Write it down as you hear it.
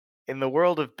In the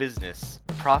world of business,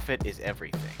 profit is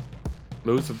everything.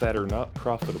 Those that are not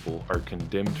profitable are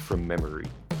condemned from memory.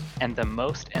 And the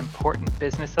most important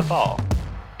business of all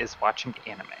is watching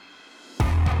anime.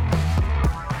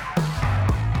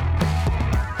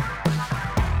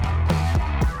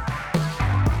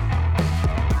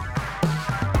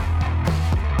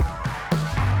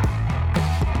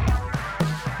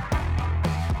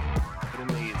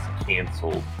 Anime is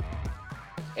canceled.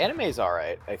 Anime's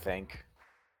alright, I think.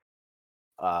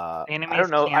 Anime I don't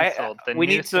know. canceled. The we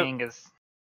new need some. thing is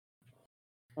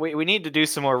We need to do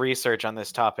some more research on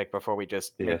this topic before we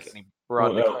just make Yes. any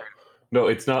broad declarations. No,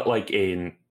 it's not like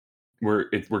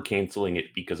we're canceling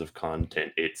it because of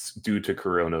content. It's due to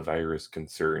coronavirus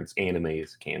concerns. Anime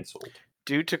is canceled.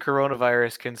 Due to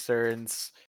coronavirus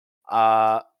concerns,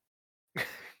 I'm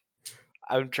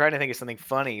trying to think of something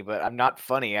funny, but I'm not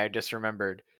funny. I just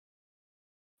remembered.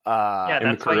 yeah, and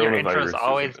that's why your intro is coronavirus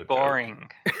always isn't a joke. boring.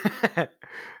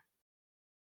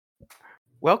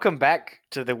 Welcome back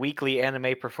to the weekly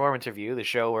anime performance review, the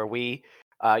show where we,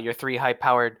 your three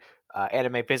high-powered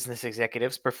anime business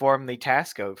executives, perform the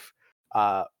task of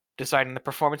deciding the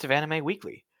performance of anime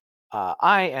weekly.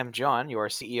 I am John, your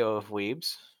CEO of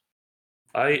Weebs.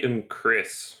 I am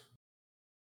Chris.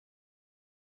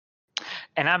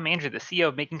 And I'm Andrew, the CEO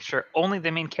of making sure only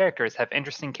the main characters have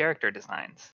interesting character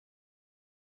designs.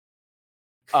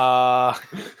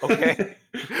 Okay.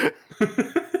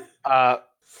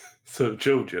 So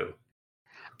JoJo.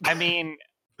 I mean,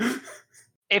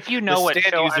 if you The know what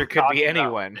stand show user I'm could be talking about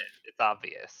anyone. with it, it's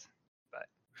obvious.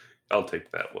 I'll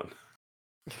take that one.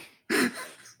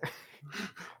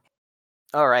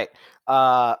 All right.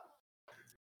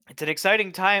 It's an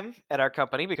exciting time at our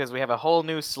company because we have a whole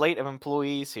new slate of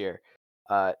employees here.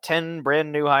 10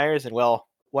 brand new hires and, well,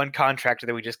 one contractor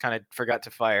that we just kind of forgot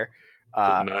to fire.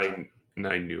 So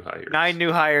nine new hires. 9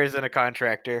 new hires and a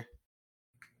contractor.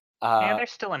 And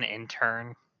there's still an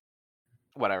intern.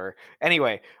 Whatever.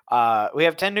 Anyway, we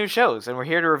have 10 new shows, and we're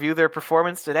here to review their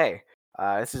performance today.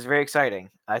 This is very exciting.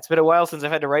 It's been a while since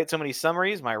I've had to write so many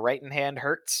summaries. My right hand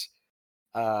hurts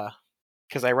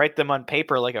because I write them on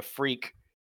paper like a freak.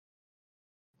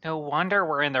 No wonder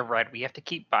we're in the red. We have to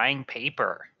keep buying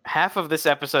paper. Half of this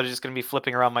episode is just going to be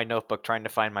flipping around my notebook trying to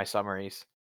find my summaries.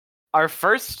 Our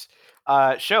first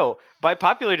show, by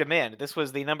popular demand, this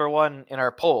was the number one in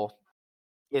our poll,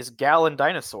 is Gal and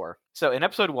Dinosaur. So in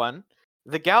episode 1,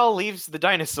 the gal leaves the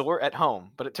dinosaur at home,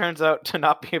 but it turns out to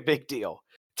not be a big deal.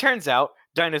 Turns out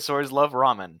dinosaurs love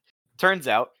ramen. Turns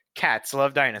out cats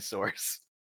love dinosaurs.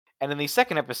 And in the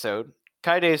second episode,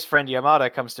 Kaide's friend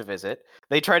Yamada comes to visit.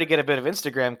 They try to get a bit of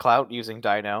Instagram clout using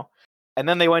Dino, and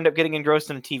then they wind up getting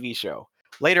engrossed in a TV show.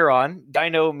 Later on,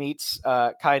 Dino meets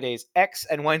Kaide's ex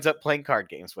and winds up playing card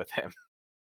games with him.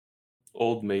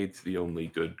 Old Maid's the only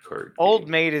good card. Old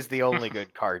game. Maid is the only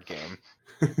good card game.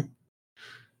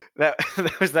 That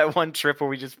was that one trip where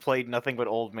we just played nothing but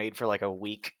Old Maid for like a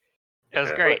week. It was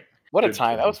Yeah. great. What a Good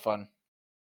time! That time. was fun.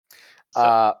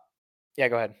 So- Yeah,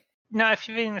 go ahead. No, if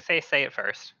you're going to say it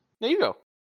first. There you go.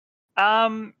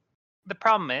 The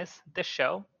problem is this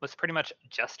show was pretty much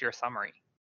just your summary.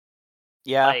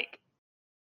 Yeah, Like,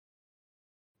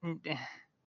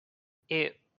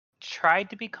 it tried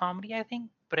to be comedy, I think,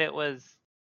 but it was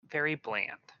very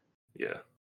bland. Yeah.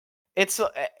 it's.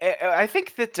 I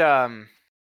think that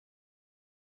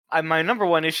my number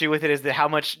one issue with it is that how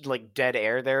much like dead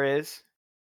air there is.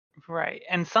 Right.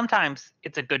 And sometimes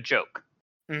it's a good joke.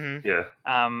 Mm-hmm.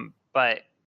 Yeah.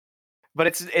 But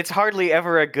it's hardly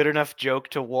ever a good enough joke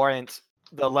to warrant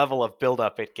the level of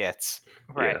buildup it gets.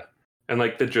 right. Yeah. And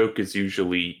like the joke is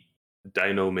usually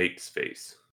Dino makes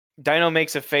face. Dino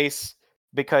makes a face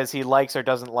because he likes or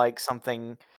doesn't like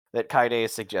something that Kaide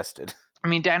has suggested. I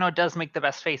mean, Dino does make the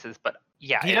best faces, but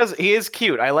yeah. He does. He is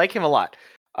cute. I like him a lot.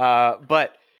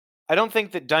 But I don't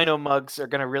think that Dino mugs are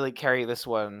gonna really carry this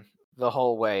one the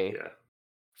whole way Yeah.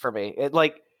 for me.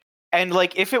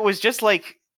 If it was just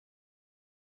like,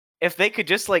 if they could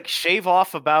just like shave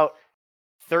off about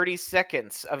 30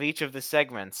 seconds of each of the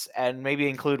segments and maybe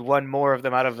include one more of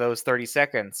them out of those 30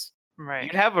 seconds, Right.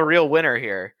 you'd have a real winner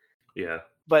here. Yeah.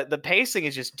 But the pacing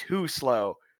is just too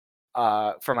slow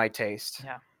for my taste.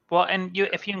 Yeah. Well, and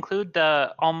if you include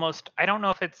the almost, I don't know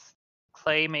if it's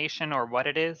claymation or what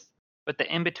it is, but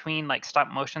the in between like stop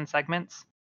motion segments.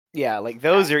 Yeah, like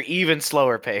those are even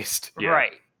slower paced. Yeah.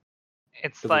 Right.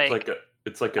 It's 'Cause like,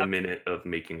 it's like a minute of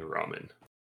making ramen.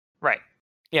 right.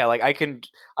 Yeah, like I can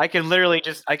literally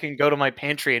I can go to my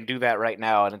pantry and do that right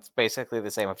now, and it's basically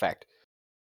the same effect.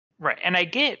 Right. And I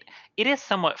get it is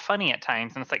somewhat funny at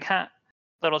times, and it's like,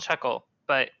 little chuckle,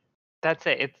 but that's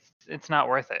it. It's not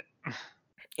worth it.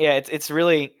 Yeah, it's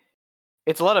really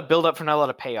It's a lot of build up for not a lot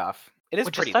of payoff. It is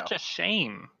Which pretty is such though. a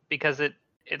shame because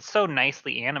it's so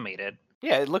nicely animated.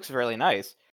 Yeah, it looks really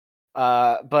nice.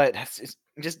 But it's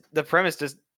just the premise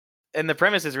and the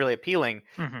premise is really appealing.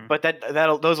 Mhm. But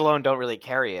those alone don't really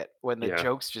carry it when the Yeah.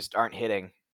 jokes just aren't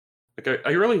hitting. Like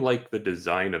I really like the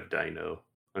design of Dino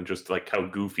and just like how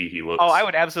goofy he looks. Oh, I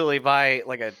would absolutely buy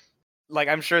like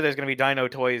I'm sure there's gonna be Dino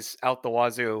toys out the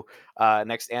wazoo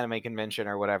next anime convention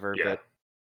or whatever. Yeah.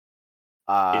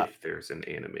 But If there's an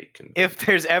anime convention. if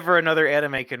there's ever another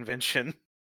anime convention,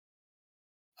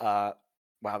 wow,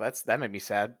 that made me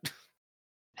sad.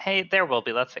 Hey, there will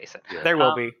be. Let's face it. Yeah. There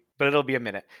will be, but it'll be a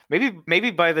minute.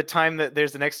 Maybe by the time that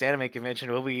there's the next anime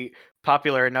convention, we'll be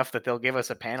popular enough that they'll give us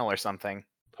a panel or something.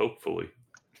 Hopefully.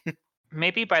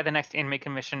 Maybe by the next anime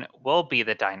convention, we'll be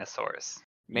the dinosaurs.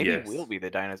 Maybe Yes. we'll be the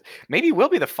dinosaurs. Maybe we'll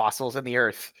be the fossils in the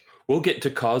earth, We'll get to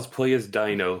cosplay as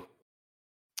Dino.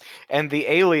 and the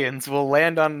aliens will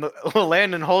land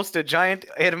and host a giant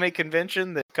anime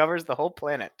convention that covers the whole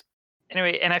planet.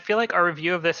 Anyway, and I feel like our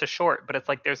review of this is short, but it's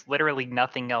like there's literally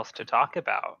nothing else to talk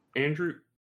about. Andrew.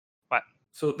 What?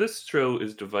 So this show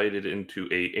is divided into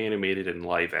a animated and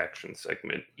live action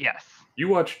segment. Yes. You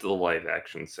watched the live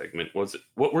action segment.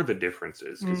 What were the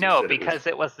differences? 'Cause you No, said because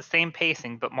it was the same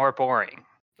pacing but more boring.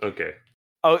 Okay.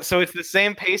 Oh, so it's the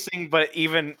same pacing, but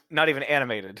not even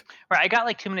animated. Right, I got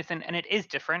like 2 minutes in, and it is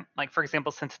different. Like, for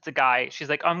example, since it's a guy, she's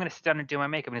like, "Oh, I'm gonna sit down and do my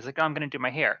makeup," and he's like, "Oh, I'm gonna do my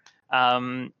hair."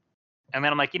 And then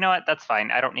I'm like, you know what? That's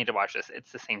fine. I don't need to watch this.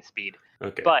 It's the same speed.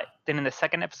 Okay. But then in the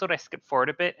second episode, I skipped forward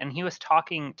a bit, and he was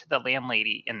talking to the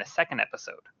landlady in the second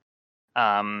episode.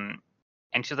 And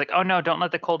she's like, "Oh no, don't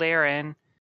let the cold air in." And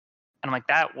I'm like,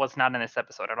 that was not in this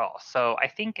episode at all. So I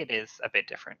think it is a bit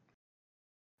different.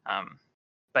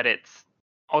 But it's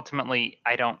ultimately,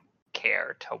 I don't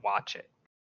care to watch it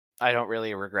I don't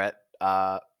really regret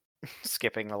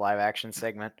skipping the live action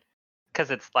segment.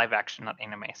 because it's live action, not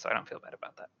anime. So I don't feel bad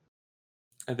about that.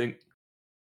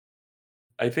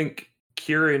 I think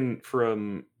Kieran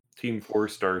from Team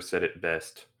 4-Star said it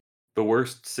best. The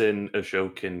worst sin a show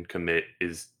can commit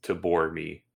is to bore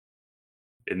me.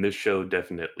 And this show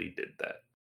definitely did that.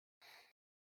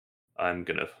 I'm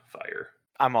gonna fire.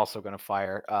 I'm also gonna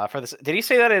fire for this. Did he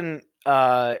say that in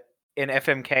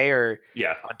FMK or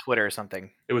Yeah, on Twitter or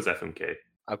something? it was FMK.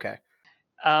 Okay.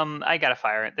 I gotta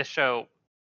fire it. This show,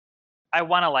 I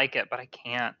want to like it, but I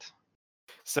can't.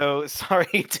 So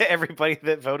sorry to everybody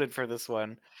that voted for this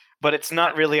one, but it's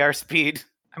not really our speed.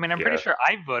 I mean, I'm Yeah. pretty sure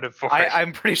I voted for it.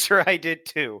 I'm pretty sure I did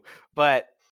too, but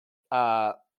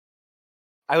I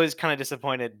was kind of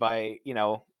disappointed by,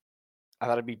 I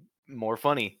thought it'd be more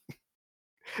funny.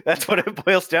 That's what it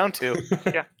boils down to.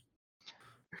 Yeah.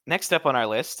 Next up on our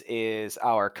list is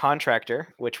our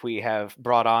contractor, which we have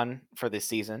brought on for this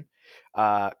season,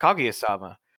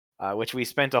 Kaguya-sama, which we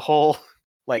spent a whole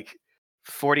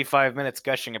 45 minutes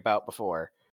gushing about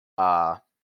before.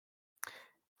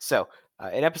 So,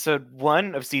 in episode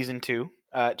 1 of season 2,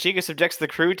 Chika subjects the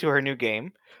crew to her new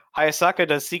game. Hayasaka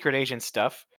does secret agent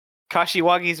stuff.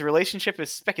 Kashiwagi's relationship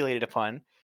is speculated upon,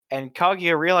 and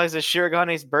Kaguya realizes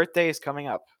Shiragane's birthday is coming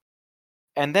up.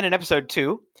 And then in episode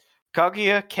 2,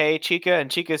 Kaguya, Kei, Chika, and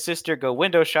Chika's sister go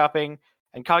window shopping,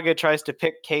 and Kaguya tries to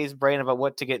pick Kei's brain about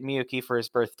what to get Miyuki for his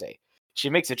birthday. She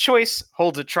makes a choice,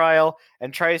 holds a trial,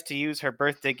 and tries to use her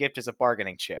birthday gift as a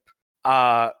bargaining chip.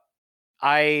 I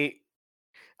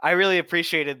really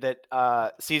appreciated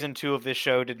that season 2 of this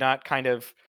show did not kind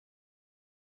of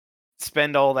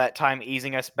spend all that time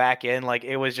easing us back in. Like,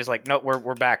 it was just like, no,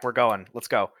 we're back, we're going, let's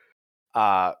go.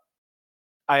 I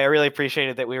really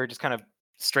appreciated that we were just kind of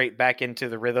straight back into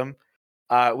the rhythm.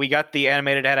 We got the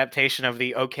animated adaptation of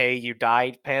the "Okay, you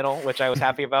died" panel, which I was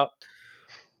happy about.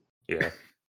 Yeah.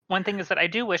 One thing is that I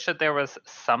do wish that there was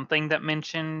something that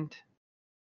mentioned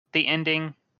the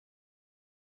ending,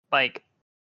 like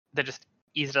that just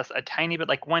eased us a tiny bit,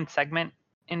 like one segment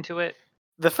into it.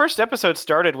 The first episode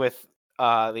started with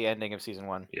the ending of season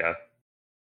 1. Yeah.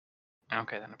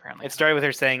 Okay, then apparently It started with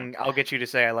her saying, "I'll get you to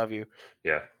say I love you."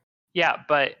 Yeah. Yeah,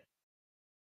 but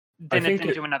then think it's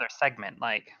into another segment.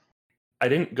 Like, I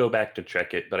didn't go back to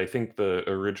check it, but I think the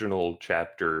original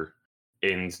chapter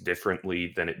ends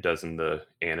differently than it does in the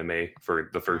anime for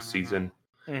the first season.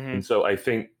 Mhm. And so I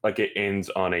think it ends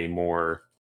on a more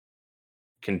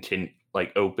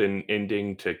open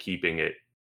ending to keeping it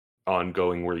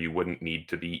ongoing where you wouldn't need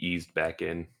to be eased back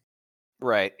in.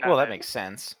 Right. Well, that makes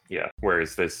sense. Yeah.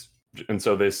 Whereas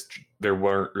there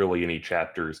weren't really any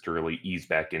chapters to really ease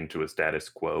back into a status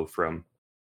quo from.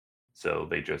 So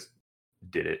they just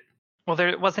did it. well,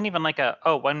 there wasn't even like a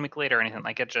 1 week later or anything.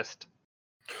 Like, it just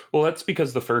Well, that's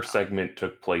because the first segment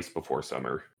took place before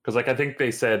summer. Because I think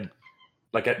they said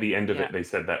Like at the end of Yeah. it, they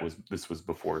said this was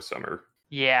before summer.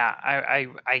 Yeah,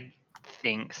 I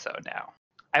think so now.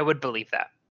 I would believe that.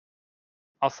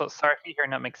 Also, sorry if you hear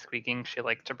Nutmeg squeaking. She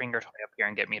likes to bring her toy up here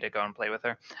and get me to go and play with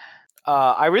her.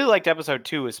 I really liked episode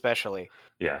 2 especially.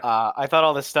 Yeah. I thought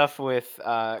all the stuff with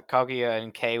Kaguya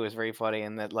and Kei was very funny,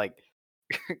 and that like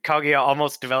Kaguya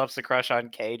almost develops a crush on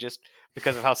Kei just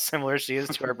because of how similar she is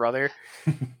to her brother.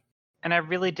 And I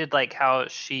really did like how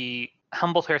she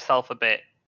humbled herself a bit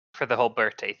for the whole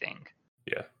birthday thing.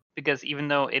 Yeah. Because even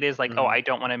though it is like, oh, Mhm. I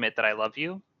don't want to admit that I love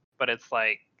you, but it's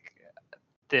like,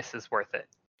 this is worth it.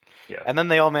 Yeah. And then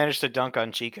they all managed to dunk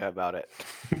on Chika about it.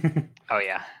 Oh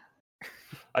yeah.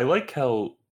 I like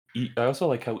how I also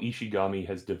like how Ishigami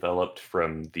has developed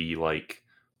from the like,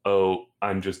 oh,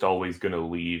 I'm just always gonna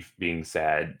leave being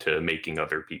sad to making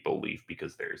other people leave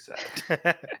because they're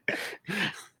sad.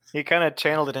 He kind of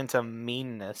channeled it into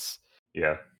meanness.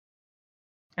 Yeah.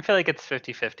 I feel like it's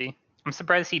 50-50. I'm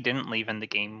surprised he didn't leave in the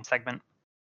game segment.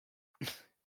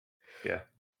 Yeah.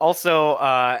 Also,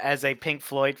 as a Pink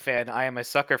Floyd fan, I am a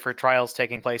sucker for trials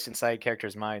taking place inside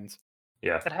characters' minds.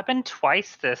 Yeah. That happened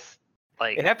twice this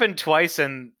like It happened twice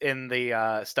in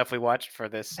the stuff we watched for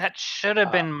this. that should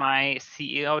have been my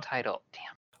CEO title.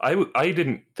 Damn. I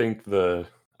didn't think the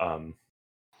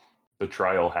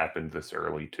trial happened this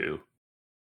early too.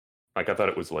 Like I thought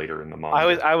it was later in the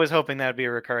manga. I was hoping that would be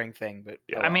a recurring thing, but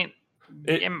Yeah. oh I well. mean,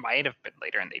 it might have been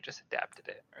later and they just adapted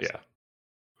it. Or Yeah. something.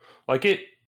 Like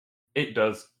it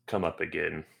does come up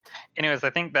again. Anyways, I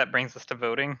think that brings us to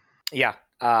voting. Yeah,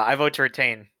 I vote to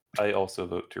retain. I also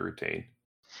vote to retain.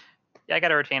 Yeah, I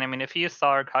gotta retain. I mean, if you saw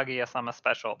our Kaguya-sama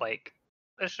special, like,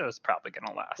 this show's probably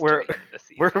gonna last. to We're- the end of the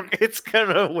season. It's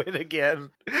gonna win again.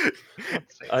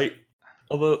 Let's see.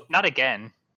 Although Not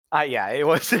again. Yeah, it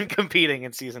wasn't competing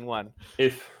in season 1.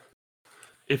 if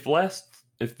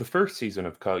the first season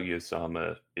of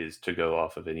Kaguya-sama is to go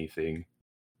off of anything,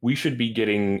 we should be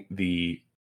getting the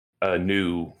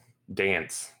new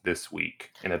dance this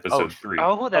week in episode 3.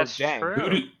 Oh, that's dang.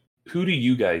 true. Who do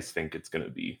you guys think it's going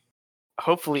to be?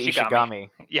 Hopefully Ishigami.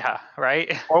 Ishigami. Yeah,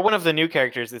 right? Or one of the new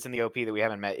characters that's in the OP that we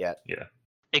haven't met yet. Yeah.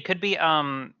 It could be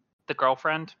the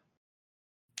girlfriend.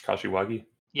 Kashiwagi?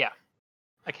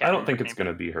 I don't think it's going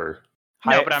to be her.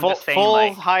 No, but I'm just saying, full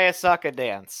like- Hayasaka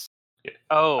dance.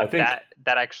 Oh, I think-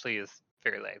 that actually is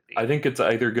very likely. I think it's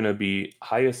either going to be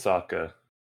Hayasaka,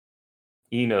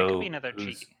 it Ino, could be another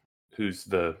who's, Chiki. who's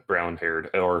the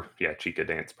brown-haired, or Chika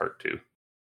Dance Part 2.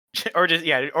 or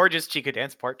just Chika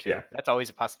Dance Part 2. Yeah. That's always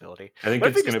a possibility. I think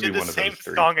What if it's they going just to be did the one of same those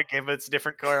three. song again, but it's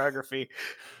different choreography?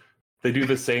 They do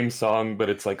the same song, but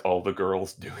it's like all the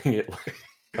girls doing it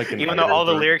like an Even though all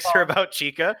the idol lyrics are about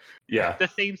Chika. Yeah. The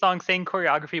same song, same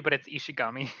choreography, but it's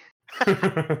Ishigami.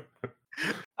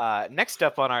 Next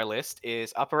up on our list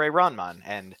is Appare Ranman,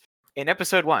 and in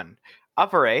episode 1,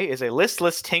 Appare is a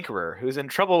listless tinkerer who's in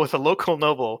trouble with a local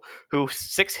noble who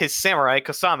sicks his samurai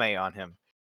Kosame on him.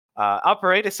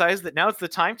 Appare decides that now's the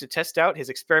time to test out his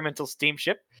experimental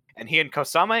steamship, and he and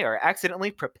Kosame are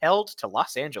accidentally propelled to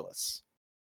Los Angeles.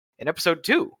 In episode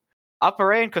 2,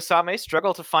 Appare and Kosame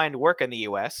struggle to find work in the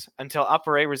US until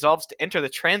Appare resolves to enter the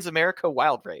Transamerica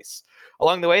Wild Race.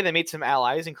 Along the way, they meet some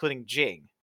allies, including Jing,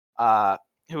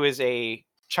 who is a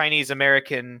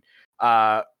Chinese-American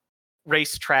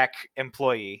racetrack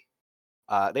employee.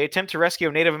 They attempt to rescue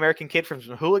a Native American kid from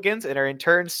some hooligans and are in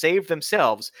turn saved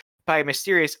themselves by a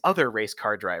mysterious other race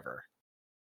car driver.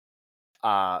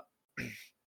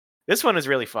 This one is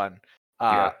really fun.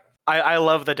 Yeah. I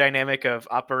love the dynamic of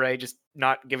Appare just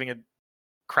not giving a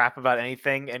crap about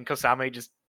anything, and Kosame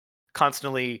just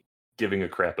constantly Giving a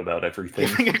crap about everything.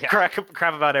 giving a Yeah.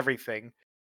 crap about everything.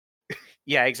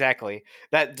 Yeah, exactly.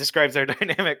 That describes their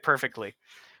dynamic perfectly.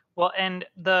 Well, and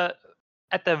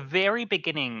at the very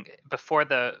beginning, before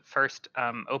the first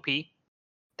OP,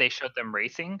 they showed them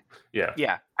racing. Yeah.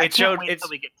 Yeah, I it can't showed. wait It till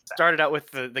we get to that. started out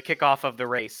with the kickoff of the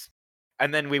race,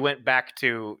 and then we went back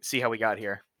to see how we got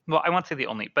here. Well, I won't say the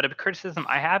only, but a criticism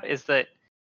I have is that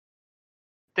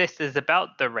this is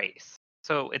about the race,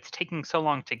 so it's taking so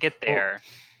long to get there.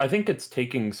 I think it's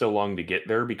taking so long to get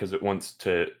there because it wants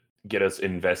to get us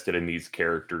invested in these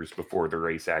characters before the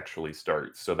race actually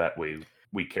starts, so that way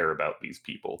we care about these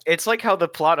people. It's like how the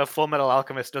plot of Full Metal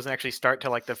Alchemist doesn't actually start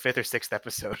till like the 5th or 6th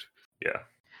episode. Yeah.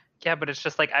 Yeah, but it's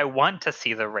just like I want to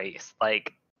see the race.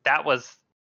 Like that was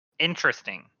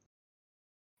interesting.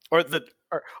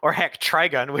 Or heck,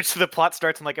 Trigun, which the plot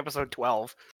starts in like episode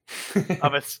 12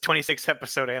 of a 26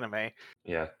 episode anime.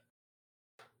 Yeah.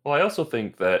 Well, I also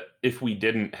think that if we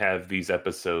didn't have these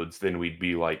episodes, then we'd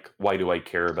be like, why do I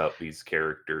care about these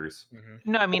characters?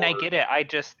 No, I mean I Or- get it. I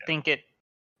just think it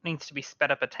needs to be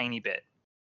sped up a tiny bit.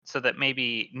 so that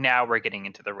maybe now we're getting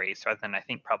into the race rather than I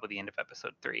think probably the end of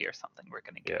episode 3 or something we're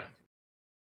going to get.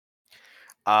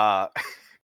 Yeah.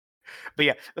 But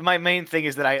yeah, my main thing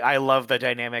is that I love the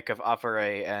dynamic of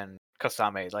Apare and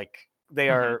Kasame. Like they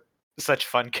are such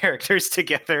fun characters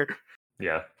together.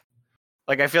 Yeah.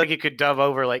 Like I feel like you could dub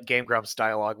over like Game Grumps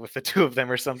dialogue with the two of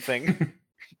them or something.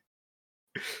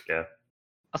 Yeah.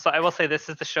 Also, I will say this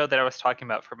is the show that I was talking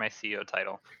about for my CEO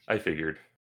title. I figured.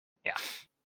 Yeah.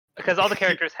 Because all the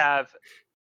characters have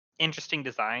interesting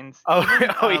designs.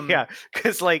 Oh, Even, yeah,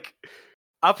 because like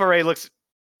Apare looks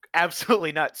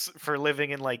absolutely nuts for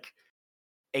living in like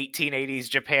 1880s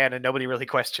Japan, and nobody really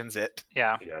questions it.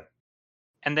 Yeah. Yeah.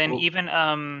 And then Well- even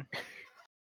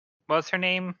what was her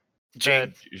name?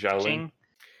 Jing. Xiaolin. Jing.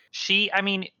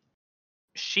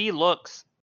 She looks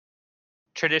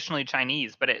traditionally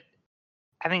Chinese, but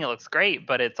I think it looks great,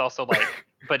 but it's also like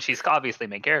but she's obviously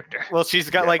main character. Well, she's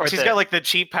got Yeah. like Or she's the- got like the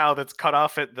cheap pal that's cut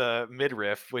off at the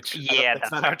midriff, which Yeah, that's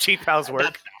that's not how not- cheap pals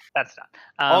work. That's not.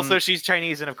 Also, she's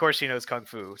Chinese, and of course she knows kung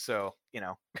fu, so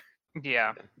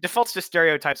yeah. defaults to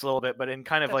stereotypes a little bit, but in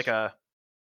kind of That's like a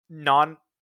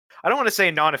I don't want to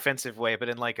say non-offensive way, but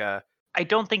in like a I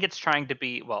don't think it's trying to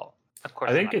be well. Of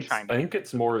course, I think not it's trying I to. think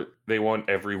it's more they want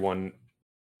everyone,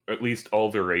 at least all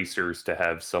the racers, to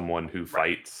have someone who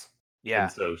fights. yeah.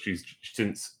 And so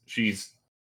since she's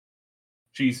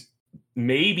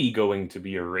maybe going to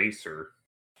be a racer.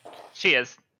 She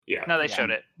is. Yeah. No, they Yeah. showed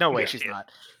it. No way, Yeah, she's she is.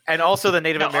 not. And also the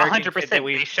Native No, American kid 100%. that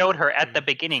we They showed her at the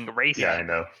beginning racing. Yeah, I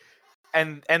know.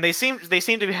 and they seem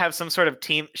to have some sort of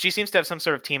team. She seems to have some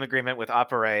sort of team agreement with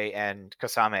Apare and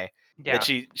Kasame. Yeah. That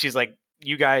she's like,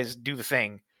 you guys do the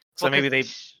thing. So Well, maybe 'cause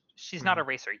they she's not a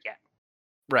racer yet.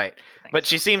 right. I think, But so.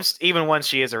 she seems, even once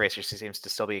she is a racer, she seems to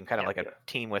still be in kind of Yeah. like a Yeah.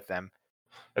 team with them.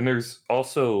 And there's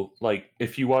also like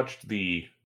if you watched the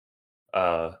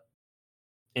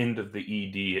end of the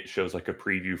ED, it shows like a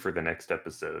preview for the next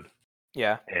episode.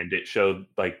 Yeah. And it showed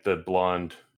like the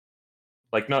blonde,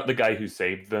 like not the guy who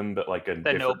saved them, but like a the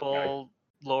different guy. noble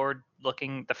lord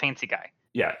looking, the fancy guy.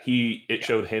 Yeah, it Yeah.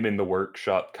 showed him in the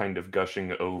workshop kind of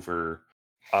gushing over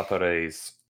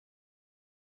Apare's.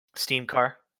 Steam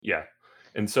car. Yeah.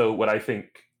 And so what I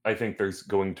think there's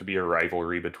going to be a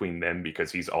rivalry between them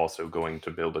because he's also going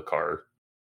to build a car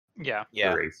Yeah. to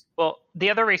Yeah. race. Well, the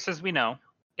other racers we know,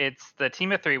 it's the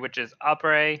team of 3, which is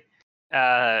Apare,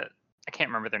 I can't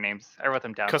remember their names. I wrote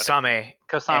them down. but- Kasame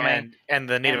Kosame. and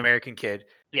the Native and- American kid.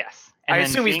 Yes. I then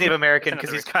assume he's Jing Native American is because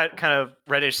another he's got kind of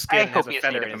reddish skin I and hope has a he's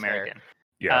feather Native in his hair. American.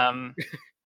 Yeah.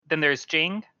 Then there's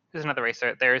Jing, who's another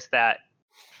racer. There's that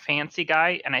fancy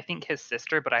guy, and I think his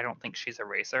sister, but I don't think she's a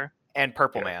racer. And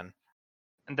Purple Yeah. Man.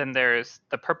 And then there's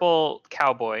the purple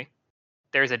cowboy.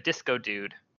 There's a disco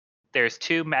dude. There's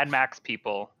 2 Mad Max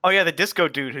people. Oh yeah, the disco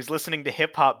dude who's listening to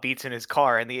hip hop beats in his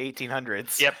car in the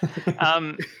 1800s. Yep.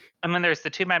 And then there's the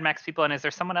 2 Mad Max people. And is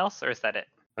there someone else, or is that it?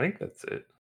 I think that's it.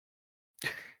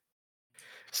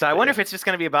 So I wonder Yeah. if it's just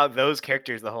going to be about those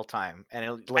characters the whole time, and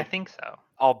it'll I like think so.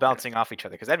 all bouncing off each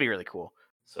other, because that'd be really cool.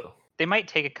 So They might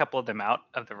take a couple of them out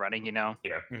of the running, yeah.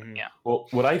 Yeah. Well,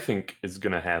 what I think is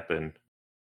going to happen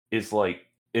is like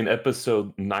in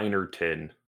episode 9 or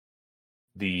 10,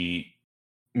 the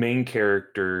main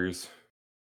characters,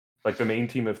 like the main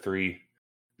team of 3,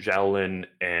 Xiaolin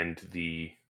and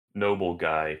the noble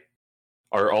guy,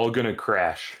 are all going to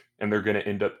crash and they're going to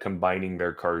end up combining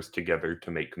their cars together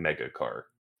to make Mega Car.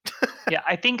 Yeah,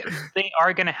 I think they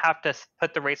are going to have to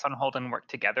put the race on hold and work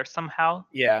together somehow.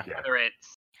 Yeah, Yeah. Whether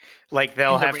it's like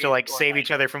they'll In the have to race like or, save like-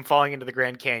 each other from falling into the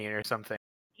Grand Canyon or something.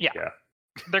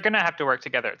 they're going to have to work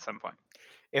together at some point.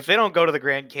 If they don't go to the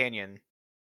Grand Canyon,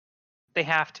 They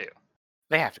have to.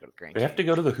 they have to go to the Grand They Canyon. have to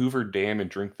go to the Hoover Dam and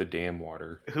drink the dam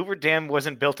water. Hoover Dam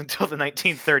wasn't built until the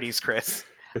 1930s, Chris.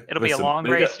 It'll be a Listen, long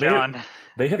they race, got- John.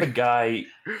 They have a guy.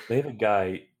 They have a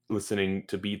guy listening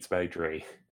to Beats by Dre.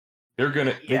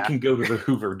 They Yeah. can go to the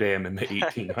Hoover Dam in the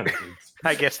 1800s.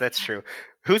 I guess that's true.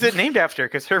 Who's it named after?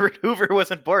 Because Herbert Hoover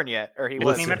wasn't born yet, or he It's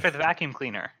was. named after the vacuum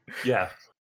cleaner. Yeah,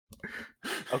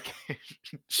 Okay,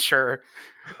 sure.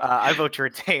 I vote to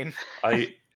retain.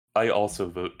 I also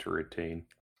vote to retain.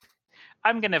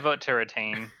 I'm going to vote to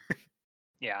retain.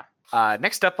 Yeah.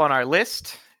 Next up on our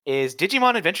list is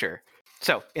Digimon Adventure.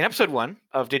 So, in episode 1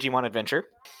 of Digimon Adventure,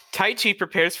 Taichi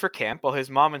prepares for camp while his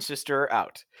mom and sister are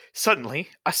out. Suddenly,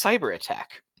 a cyber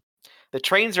attack. The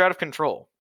trains are out of control,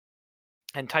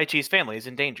 and Taichi's family is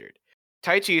endangered.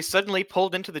 Taichi is suddenly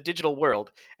pulled into the digital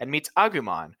world and meets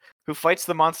Agumon, who fights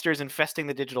the monsters infesting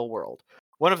the digital world.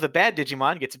 One of the bad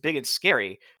Digimon gets big and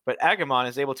scary, but Agumon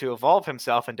is able to evolve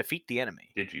himself and defeat the enemy.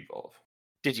 Digivolve.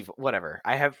 whatever.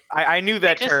 I knew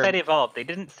that They just term. said evolve. They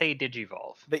didn't say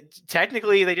digivolve.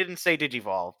 Technically, they didn't say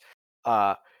digivolve.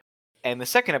 And the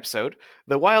second episode,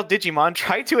 the wild Digimon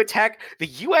tried to attack the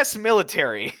U.S.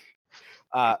 military.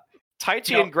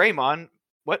 Taichi No. and Greymon,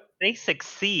 what? They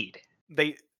succeed.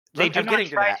 They do I'm not getting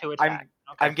try to to that. attack.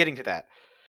 I'm getting to that.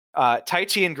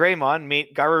 Taichi and Greymon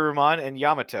meet Garurumon and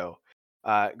Yamato.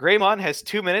 Greymon has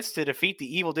 2 minutes to defeat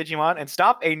the evil Digimon and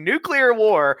stop a nuclear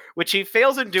war, which he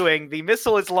fails in doing. The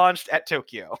missile is launched at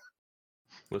Tokyo.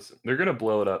 Listen, they're gonna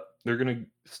blow it up. They're gonna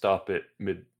stop it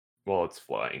mid while it's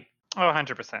flying. Oh,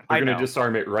 100%. They're I gonna know.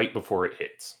 disarm it right before it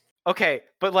hits. Okay,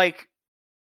 but like,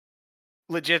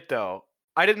 legit though,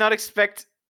 I did not expect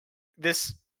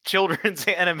this children's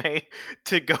anime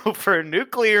to go for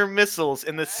nuclear missiles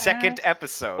in the second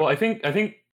episode. Well, I think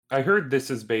I heard this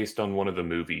is based on one of the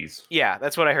movies. Yeah,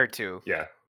 that's what I heard too. Yeah.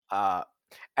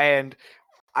 And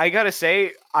I gotta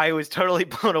say, I was totally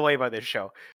blown away by this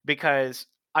show because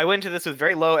I went to this with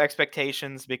very low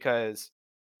expectations because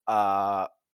as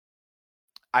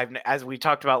we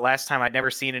talked about last time, I'd never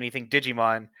seen anything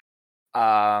Digimon.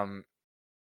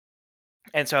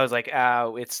 And so I was like,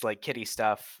 oh, it's like kiddie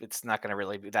stuff. It's not gonna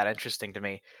really be that interesting to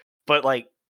me. But like,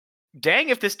 dang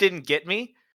if this didn't get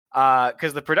me.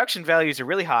 Because the production values are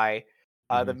really high.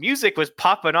 The music was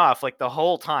popping off like the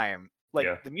whole time.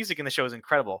 Like the music in the show is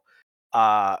incredible.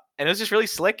 And it was just really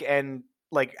slick and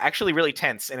like actually really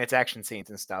tense in its action scenes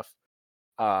and stuff.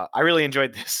 I really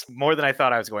enjoyed this more than I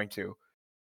thought I was going to.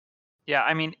 Yeah,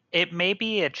 I mean, it may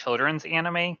be a children's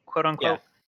anime, quote unquote,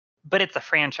 but it's a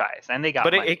franchise, and they got.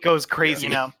 But money, it goes crazy,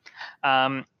 you know.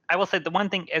 I will say the one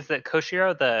thing is that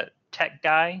Koshiro, the tech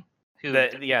guy,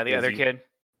 the other kid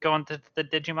going to the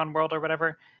Digimon world or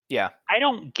whatever. Yeah, I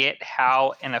don't get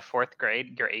how in a 4th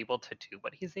grade you're able to do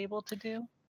what he's able to do.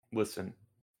 Listen,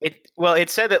 it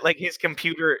said that like his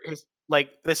computer is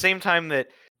like the same time that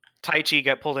Taichi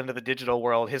got pulled into the digital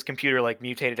world, his computer like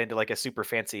mutated into like a super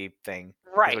fancy thing.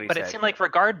 Right, but it seemed like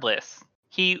regardless,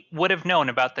 he would have known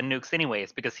about the nukes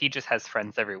anyways because he just has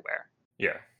friends everywhere.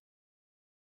 Yeah.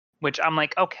 Which I'm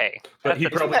like, okay. But he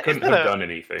probably couldn't have done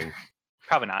anything.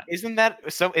 Probably not. Isn't that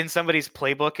so in somebody's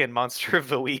playbook in Monster of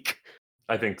the Week?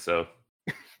 I think so.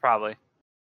 Probably.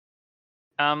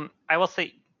 I will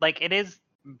say, like, it is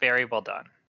very well done.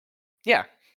 Yeah.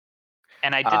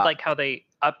 And I did like how they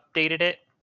updated it,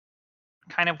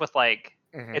 kind of with like,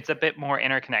 it's a bit more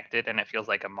interconnected and it feels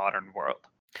like a modern world.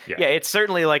 Yeah, it's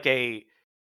certainly like a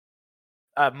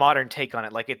modern take on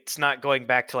it. Like, it's not going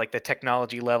back to like the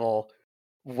technology level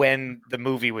when the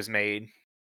movie was made.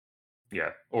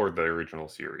 Yeah, or the original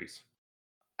series.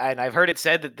 And I've heard it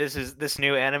said that this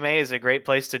new anime is a great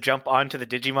place to jump onto the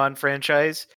Digimon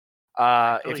franchise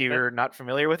if you're not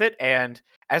familiar with it. And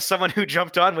as someone who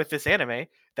jumped on with this anime,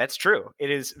 that's true.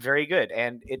 It is very good,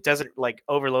 and it doesn't like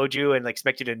overload you and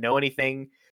expect you to know anything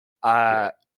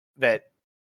that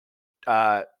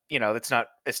that's not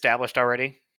established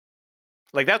already.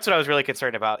 Like, that's what I was really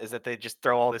concerned about, is that they just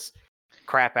throw all this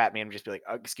crap at me and just be like,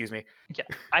 oh, excuse me. Yeah,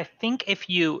 I think if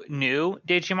you knew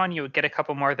Digimon, you would get a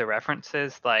couple more of the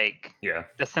references, like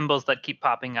the symbols that keep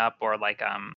popping up, or like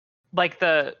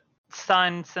the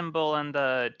sun symbol and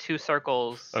the 2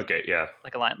 circles. Okay, yeah.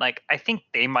 Like a line. Like, I think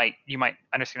you might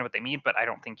understand what they mean, but I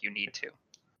don't think you need to.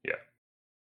 Yeah.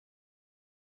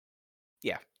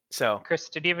 Yeah. So, Chris,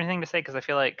 did you have anything to say? Because I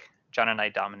feel like John and I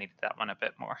dominated that one a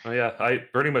bit more. Oh yeah, I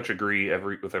pretty much agree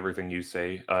with everything you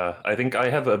say. I think I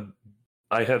have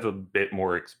a bit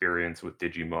more experience with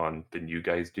Digimon than you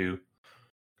guys do.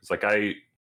 It's like I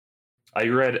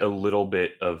read a little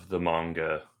bit of the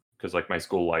manga because like my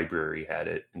school library had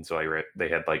it, and so they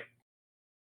had like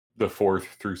the 4th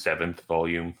through 7th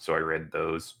volume, so I read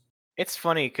those. It's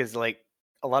funny because like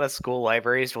a lot of school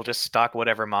libraries will just stock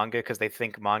whatever manga because they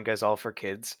think manga is all for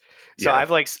kids. So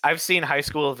I've seen High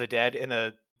School of the Dead in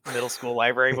a middle school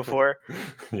library before.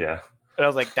 Yeah. But I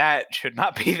was like, that should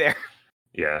not be there.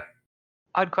 Yeah.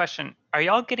 Odd question. Are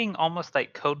y'all getting almost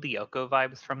like Code Lyoko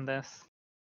vibes from this?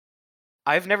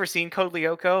 I've never seen Code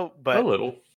Lyoko, but a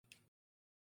little.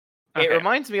 It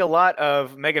reminds me a lot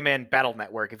of Mega Man Battle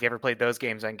Network, if you ever played those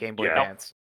games on Game Boy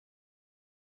Advance.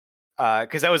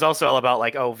 Because that was also all about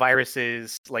like,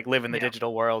 viruses like live in the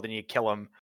digital world and you kill them,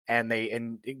 and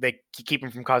they keep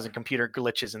them from causing computer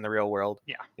glitches in the real world.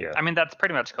 Yeah. I mean, that's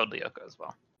pretty much Code Lyoko as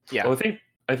well. Yeah. Well,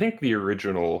 I think the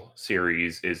original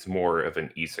series is more of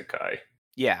an isekai.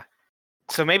 Yeah.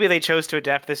 So maybe they chose to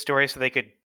adapt this story so they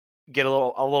could get a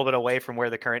little bit away from where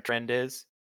the current trend is.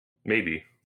 Maybe.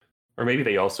 Or maybe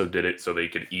they also did it so they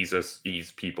could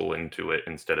ease people into it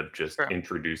instead of just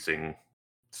introducing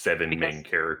 7 main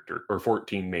characters or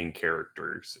 14 main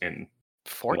characters in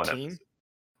 14.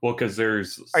 Well, because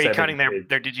there's Are you 7 counting kids,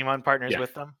 their Digimon partners Yeah.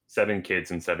 with them? 7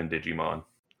 kids and 7 Digimon.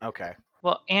 Okay.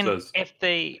 Well, and So it's-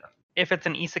 if it's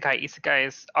an isekai,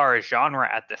 isekais are a genre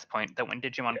at this point that when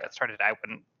Digimon Yeah. got started, I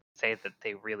wouldn't say that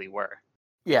they really were.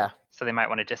 Yeah. So they might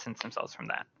want to distance themselves from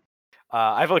that.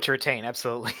 I vote to retain,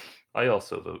 absolutely. I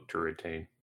also vote to retain.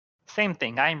 Same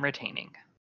thing. I'm retaining.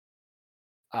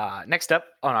 Next up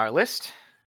on our list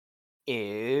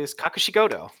is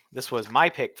Kakushigoto. This was my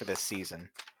pick for this season.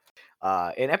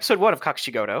 In episode 1 of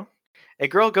Kakushigoto, a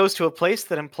girl goes to a place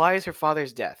that implies her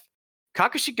father's death.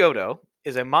 Kakushigoto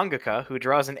is a mangaka who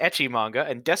draws an ecchi manga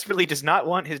and desperately does not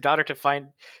want his daughter to find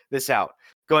this out,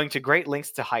 going to great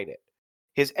lengths to hide it.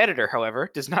 His editor, however,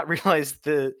 does not realize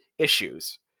the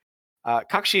issues.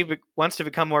 Kakashi wants to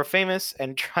become more famous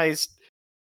and Hime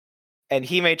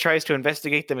tries to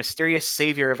investigate the mysterious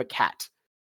savior of a cat.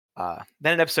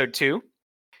 Then in episode 2,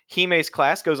 Hime's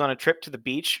class goes on a trip to the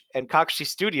beach, and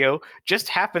Kakashi's studio just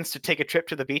happens to take a trip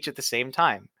to the beach at the same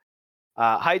time.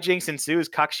 Hijinks ensue as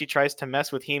Kakashi tries to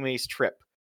mess with Hime's trip.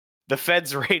 The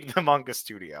feds raid the manga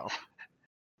studio.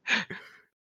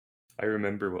 I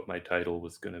remember what my title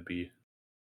was going to be.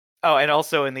 Oh, and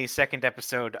also in the second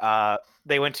episode,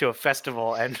 they went to a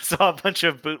festival and saw a bunch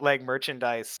of bootleg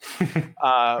merchandise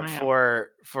yeah.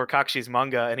 for Kakashi's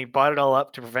manga, and he bought it all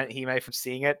up to prevent Hime from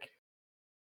seeing it.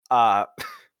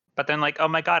 But then, like, oh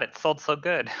my god, it sold so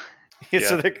good.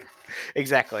 So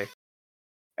exactly.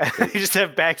 They just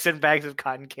have bags and bags of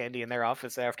cotton candy in their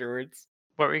office afterwards.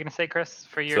 What were you gonna say, Chris,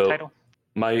 for your title?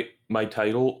 My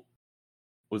title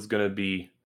was gonna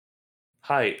be,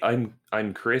 "Hi,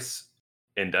 I'm Chris,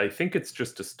 and I think it's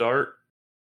just a start."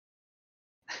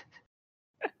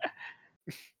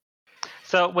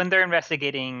 So when they're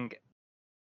investigating,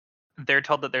 they're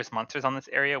told that there's monsters on this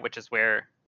area, which is where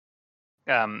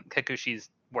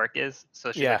Kakushi's work is.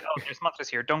 So she's like, "Oh, there's monsters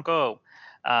here. Don't go."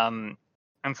 And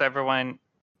so everyone,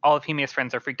 all of Hime's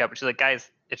friends are freaked out. But she's like,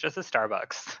 "Guys, it's just a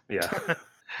Starbucks." Yeah.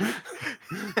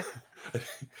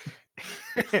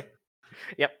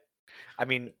 Yep. I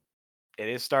mean, it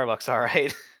is Starbucks, all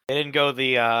right. They didn't go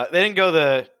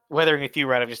the Weathering with You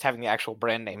route of just having the actual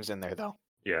brand names in there, though.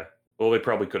 Yeah. Well, they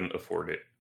probably couldn't afford it.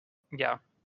 Yeah.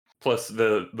 Plus,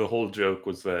 the whole joke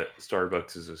was that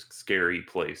Starbucks is a scary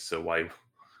place, so why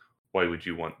would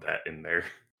you want that in there?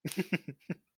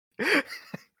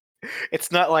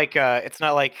 It's not like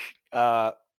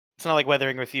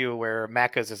Weathering with You, where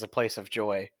Macca's is a place of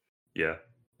joy. Yeah,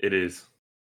 it is.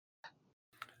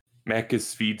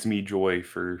 Macca's feeds me joy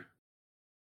for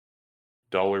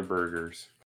dollar burgers.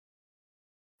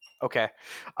 Okay.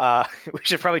 We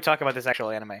should probably talk about this actual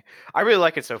anime. I really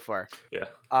like it so far. Yeah.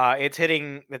 It's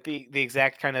hitting the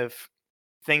exact kind of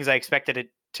things I expected it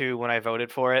to when I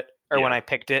voted for it, or when I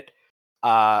picked it.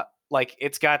 Like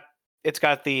it's got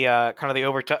the kind of the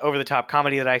over the top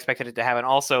comedy that I expected it to have, and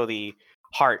also the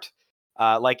heart.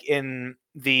 Like in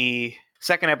the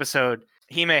second episode,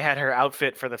 Hime had her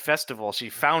outfit for the festival.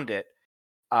 She found it,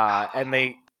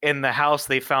 and in the house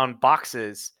they found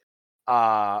boxes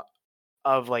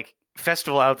of like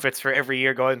festival outfits for every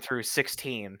year going through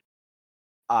 16.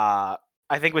 I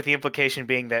think with the implication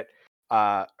being that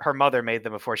her mother made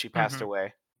them before she passed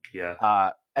away.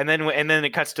 Yeah. And then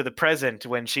it cuts to the present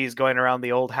when she's going around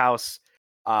the old house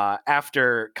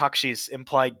after Kakashi's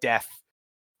implied death.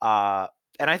 And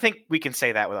I think we can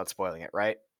say that without spoiling it,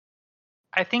 right?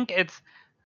 I think it's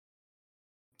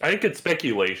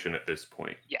speculation at this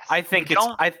point. yes. I think we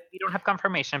don't have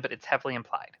confirmation, but it's heavily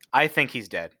implied. I think he's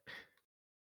dead.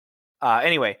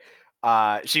 Anyway,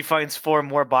 she finds 4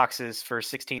 more boxes for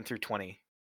 16 through 20.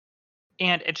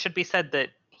 And it should be said that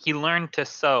he learned to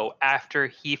sew after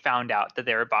he found out that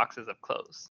there were boxes of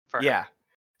clothes for her. Yeah.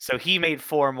 So he made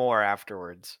 4 more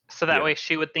afterwards. So that way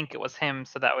she would think it was him,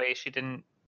 so that way she didn't...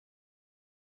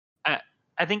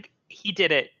 I think he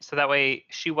did it so that way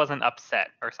she wasn't upset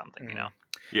or something, you know?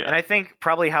 Yeah. And I think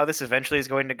probably how this eventually is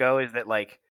going to go is that,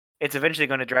 like, it's eventually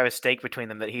going to drive a stake between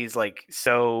them that he's, like,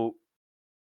 so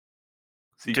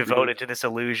devoted to this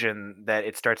illusion that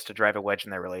it starts to drive a wedge in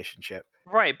their relationship.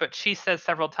 Right, but she says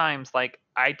several times, like,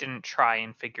 I didn't try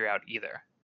and figure out either.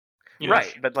 You know,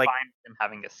 Right, but, like... find him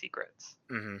having his secrets.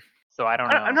 Mm-hmm. So I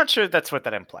don't know. I'm not sure that's what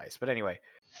that implies, but anyway.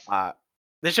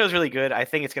 This show's really good. I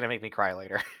think it's going to make me cry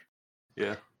later.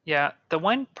 Yeah. Yeah, the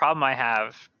one problem I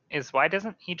have is why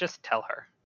doesn't he just tell her?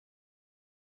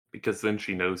 Because then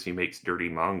she knows he makes dirty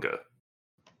manga.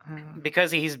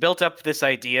 Because he's built up this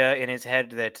idea in his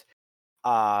head that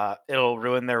it'll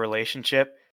ruin their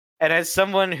relationship. And as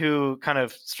someone who kind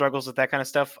of struggles with that kind of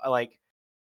stuff, like,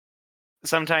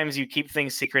 sometimes you keep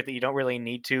things secret that you don't really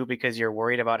need to because you're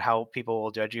worried about how people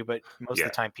will judge you, but most of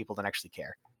the time people don't actually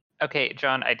care. Okay,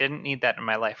 John, I didn't need that in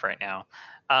my life right now.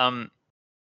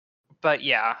 But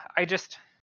yeah, I don't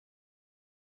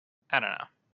know.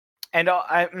 And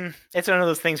it's one of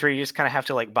those things where you just kind of have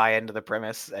to like buy into the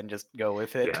premise and just go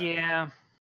with it. Yeah.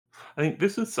 I think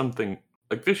this is something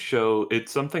like this show.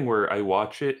 It's something where I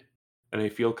watch it and I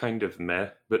feel kind of meh,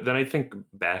 but then I think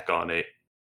back on it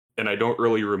and I don't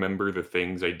really remember the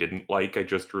things I didn't like. I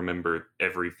just remember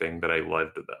everything that I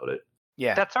loved about it.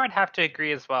 Yeah. That's where I'd have to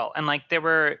agree as well. And like it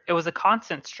was a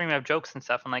constant stream of jokes and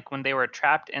stuff. And like when they were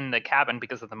trapped in the cabin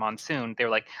because of the monsoon, they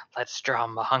were like, "Let's draw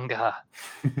manga."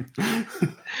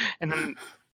 And then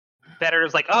Better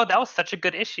was like, "Oh, that was such a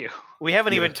good issue." We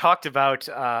haven't Yeah. even talked about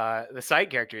the side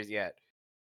characters yet.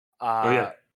 Oh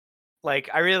yeah, Like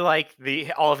I really like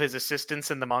all of his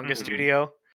assistants in the manga Mhm.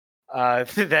 studio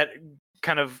that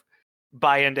kind of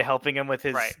buy into helping him with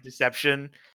his Right.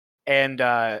 deception, and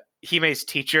Hime's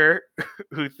teacher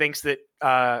who thinks that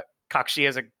Kakshi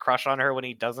has a crush on her when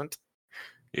he doesn't.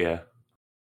 yeah.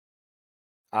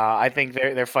 I think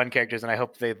they're fun characters, and I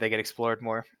hope they get explored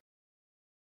more.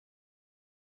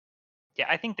 Yeah,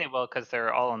 I think they will because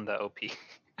they're all in the OP.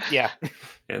 Yeah,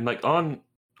 And like on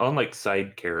like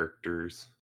side characters,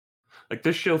 like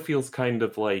this show feels kind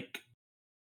of like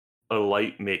a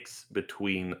light mix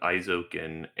between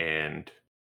Aizoken and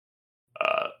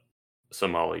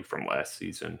Somali from last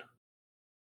season,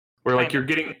 where like Kind you're of.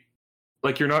 getting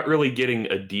like you're not really getting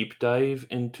a deep dive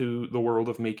into the world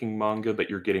of making manga, but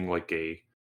you're getting like a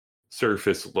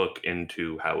surface look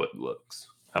into how it looks,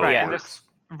 how Right, it and works.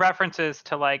 References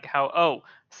to like how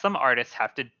some artists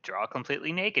have to draw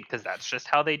completely naked because that's just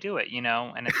how they do it, you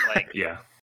know? And it's like Yeah,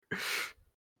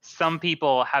 some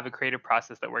people have a creative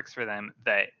process that works for them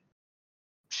that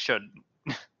should.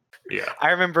 yeah.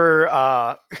 I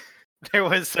remember there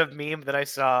was a meme that I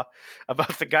saw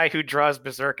about the guy who draws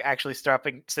Berserk actually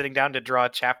sitting down to draw a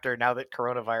chapter now that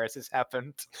coronavirus has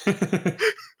happened,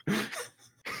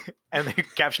 and they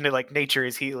captioned it like "Nature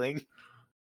is healing."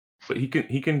 But he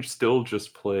can still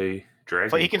just play Dragon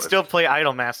But he can Quest. still play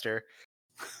Idolmaster.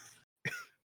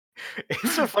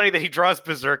 It's so funny that he draws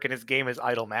Berserk and his game is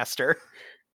Idolmaster.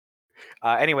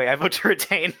 Anyway, I vote to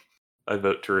retain. I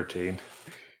vote to retain.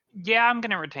 Yeah, I'm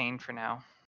gonna retain for now.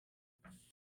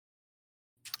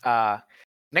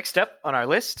 Next up on our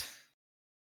list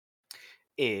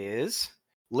is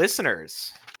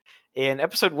listeners. In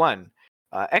episode 1,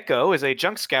 Echo is a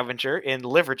junk scavenger in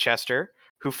Liverchester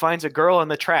who finds a girl in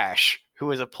the trash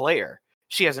who is a player.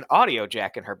 She has an audio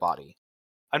jack in her body.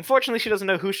 Unfortunately, she doesn't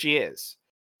know who she is.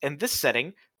 In this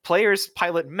setting, players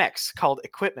pilot mechs called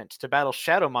Equipment to battle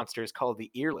shadow monsters called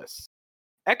the Earless.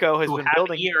 Echo has Who been have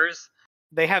building. ears?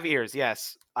 They have ears,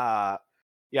 yes.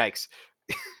 Yikes.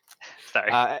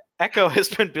 Sorry. Echo has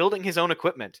been building his own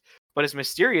equipment, but his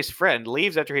mysterious friend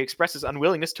leaves after he expresses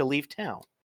unwillingness to leave town.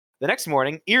 The next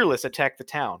morning, Earless attack the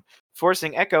town,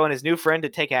 forcing Echo and his new friend to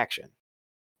take action.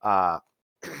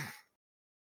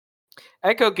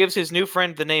 Echo gives his new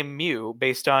friend the name Mew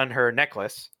based on her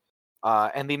necklace,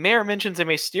 and the mayor mentions a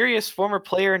mysterious former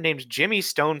player named Jimmy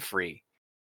Stonefree.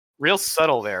 Real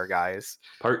subtle there, guys.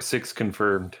 Part 6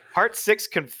 confirmed. Part 6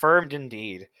 confirmed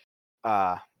indeed.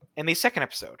 In the second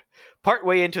episode,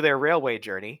 partway into their railway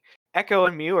journey, Echo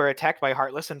and Mew are attacked by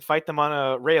Heartless and fight them on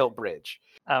a rail bridge.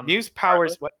 Mew's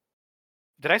powers... Heartless? What?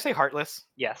 Did I say Heartless?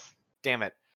 Yes. Damn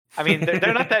it. I mean,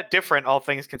 they're not that different, all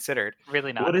things considered.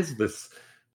 Really not. What is this?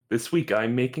 This week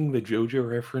I'm making the JoJo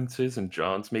references and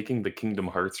John's making the Kingdom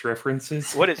Hearts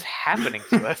references. What is happening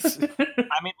to us?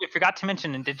 I mean, we forgot to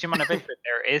mention in Digimon Adventure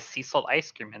there is sea salt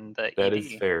ice cream in the That ED.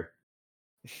 is fair.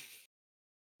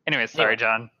 Anyways, sorry,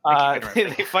 Anyway,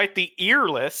 John. they fight the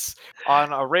Earless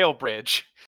on a rail bridge.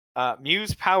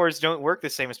 Mew's powers don't work the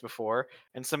same as before,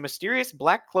 and some mysterious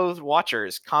black-clothed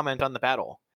watchers comment on the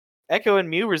battle. Echo and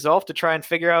Mew resolve to try and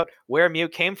figure out where Mew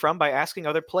came from by asking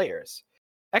other players.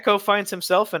 Echo finds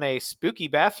himself in a spooky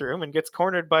bathroom and gets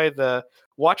cornered by the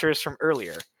watchers from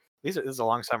earlier. This is a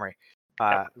long summary.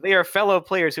 They are fellow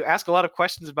players who ask a lot of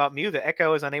questions about Mew that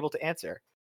Echo is unable to answer.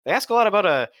 They ask a lot about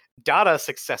a Dada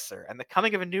successor and the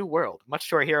coming of a new world, much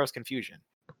to our hero's confusion.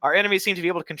 Our enemies seem to be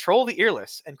able to control the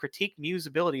Earless and critique Mew's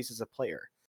abilities as a player.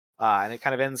 And it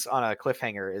kind of ends on a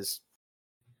cliffhanger as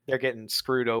they're getting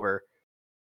screwed over.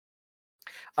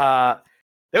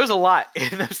 There was a lot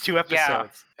in those 2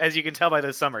 episodes, as you can tell by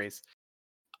those summaries.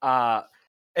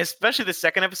 Especially the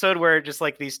second episode where just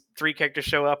like these 3 characters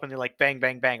show up and they're like bang,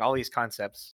 bang, bang, all these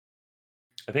concepts.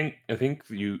 I think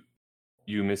you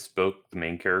misspoke the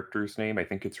main character's name. I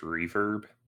think it's Reverb.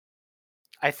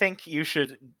 I think you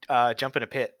should jump in a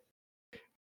pit.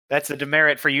 That's a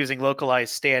demerit for using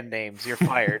localized stand names. You're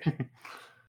fired.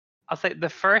 I'll say the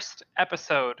first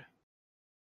episode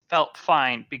felt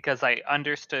fine because I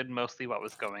understood mostly what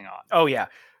was going on. Oh yeah,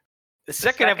 the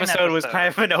second episode was kind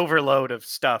of an overload of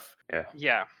stuff. Yeah.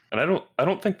 Yeah. And I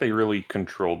don't think they really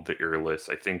controlled the earless.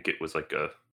 I think it was like a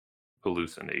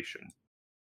hallucination.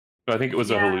 No, I think it was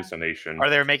a Yeah. hallucination. Or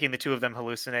they're making the two of them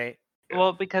hallucinate. Yeah.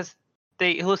 Well, because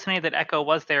they hallucinated that Echo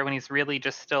was there when he's really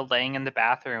just still laying in the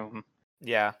bathroom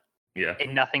Yeah. Yeah.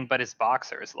 in nothing but his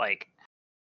boxers. Like,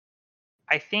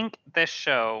 I think this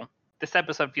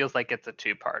episode feels like it's a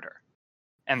two-parter,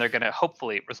 and they're gonna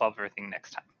hopefully resolve everything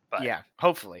next time. But Yeah,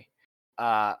 hopefully.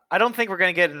 I don't think we're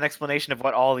gonna get an explanation of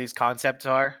what all these concepts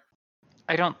are.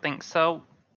 I don't think so.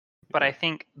 But I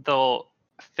think they'll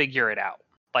figure it out.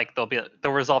 Like they'll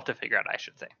resolve to figure out, I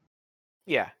should say.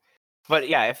 Yeah. But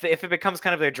yeah, if it becomes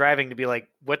kind of their driving to be like,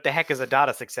 what the heck is a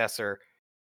data successor,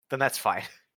 then that's fine.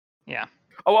 Yeah.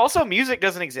 Oh, also, music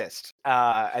doesn't exist,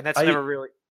 and that's never really.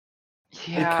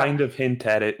 They kind of hint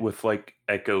at it with like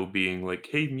Echo being like,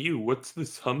 "Hey Mew, what's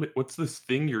this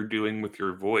thing you're doing with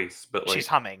your voice?" But like She's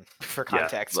humming for Yeah.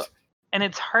 context. And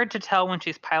it's hard to tell when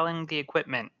she's piloting the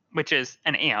equipment, which is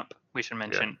an amp, we should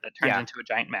mention, that turns Yeah. into a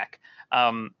giant mech.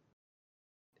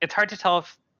 It's hard to tell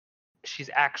if she's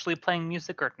actually playing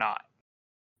music or not.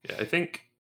 Yeah, I think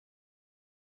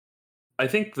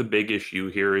the big issue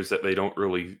here is that they don't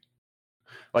really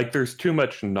like there's too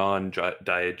much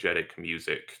non-diegetic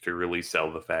music to really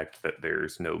sell the fact that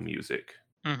there's no music.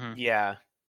 Mm-hmm. Yeah.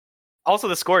 Also,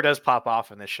 the score does pop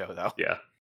off in this show, though. Yeah.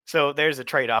 So there's a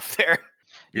trade-off there.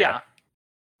 Yeah.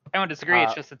 I don't disagree.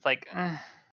 It's like...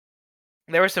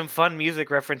 There were some fun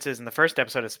music references in the first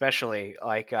episode, especially.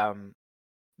 Like,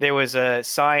 there was a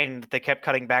sign that they kept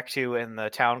cutting back to in the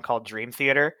town called Dream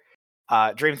Theater.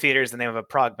 Dream Theater is the name of a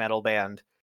prog metal band.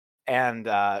 And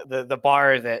the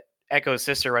bar that Echo's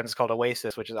sister runs is called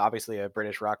Oasis, which is obviously a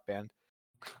British rock band.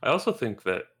 I also think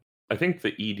the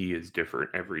ED is different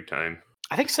every time.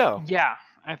 I think so. Yeah,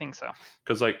 I think so.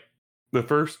 Because like the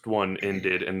first one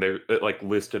ended and it like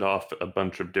listed off a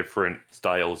bunch of different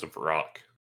styles of rock.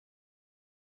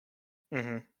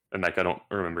 Mm-hmm. And like I don't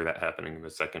remember that happening in the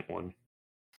second one.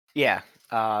 Yeah.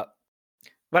 But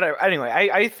anyway,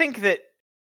 I think that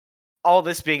all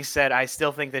this being said, I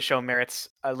still think the show merits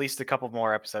at least a couple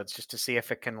more episodes just to see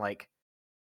if it can like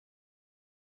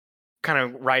kind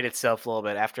of right itself a little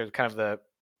bit after kind of the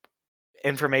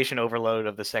information overload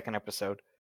of the second episode.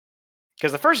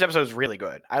 Because the first episode is really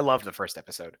good. I loved the first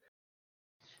episode.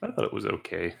 I thought it was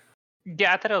okay.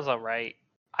 Yeah, I thought it was all right.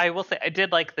 I will say I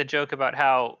did like the joke about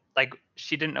how like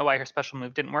she didn't know why her special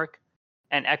move didn't work,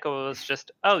 and Echo was just,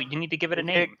 "Oh, you need to give it a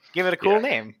name. Give it a cool Yeah.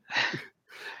 name.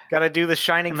 Got to do the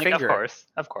shining I'm like, finger."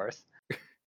 Of course.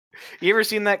 You ever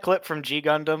seen that clip from G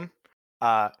Gundam?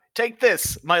 Take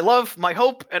this, my love, my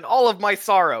hope, and all of my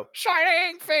sorrow.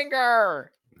 Shining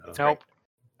finger. No.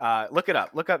 Nope. Look it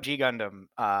up. Look up G Gundam.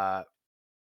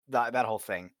 That whole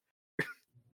thing.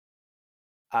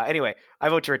 Anyway, I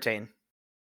vote to retain.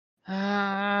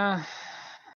 I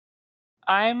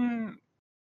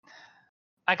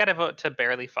gotta vote to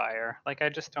barely fire. Like I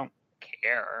just don't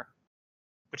care,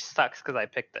 which sucks because I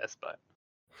picked this. But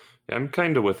Yeah, I'm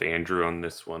kind of with Andrew on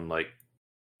this one. Like,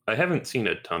 I haven't seen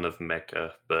a ton of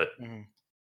mecha, but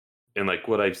and like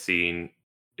what I've seen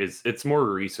is it's more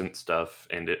recent stuff,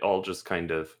 and it all just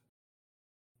kind of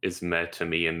is meh to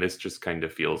me, and this just kind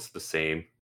of feels the same.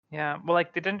 yeah, well,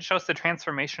 like they didn't show us the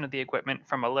transformation of the equipment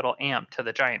from a little amp to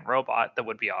the giant robot. That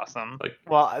would be awesome. Like,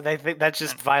 Well, they think that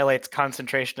just violates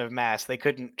concentration of mass. They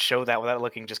couldn't show that without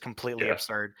looking just completely Yeah.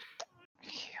 absurd.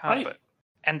 Yeah,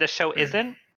 and the show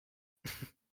isn't.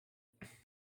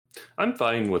 I'm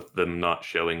fine with them not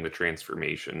showing the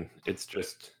transformation. It's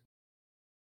just,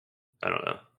 I don't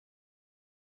know.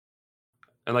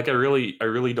 And like, I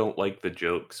really don't like the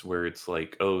jokes where it's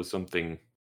like, oh, something.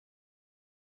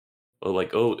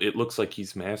 Like, oh, it looks like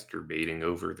he's masturbating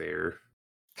over there,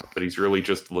 but he's really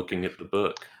just looking at the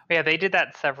book. Yeah, they did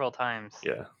that several times.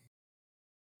 Yeah.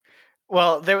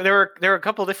 Well, there were a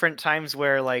couple different times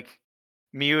where like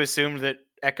Mew assumed that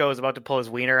Echo was about to pull his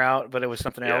wiener out, but it was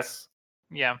something Yeah. else,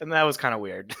 Yeah. and that was kind of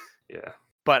weird. Yeah.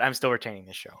 But I'm still retaining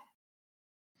this show.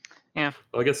 Well,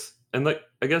 I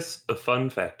guess a fun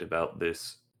fact about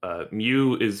this,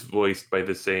 Mew is voiced by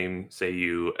the same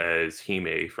Seiyu as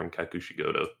Hime from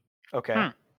Kakushigoto.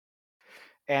 Okay.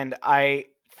 And I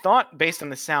thought, based on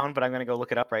the sound, but I'm going to go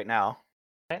look it up right now,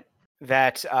 Okay.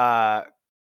 that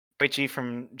Koichi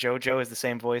from JoJo is the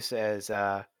same voice as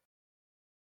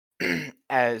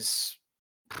as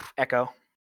Echo.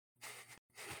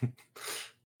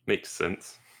 Makes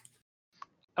sense.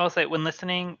 I will say, when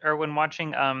listening or when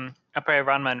watching Appare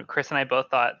Ranma, Chris and I both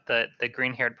thought that the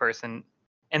green-haired person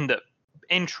in the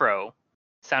intro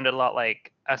sounded a lot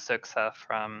like Asuksa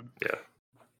from. Yeah.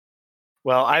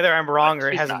 Well, either I'm wrong or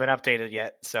it she's hasn't not. been updated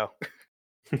yet. So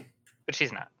But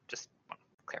she's not. Just want to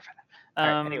clarify that. All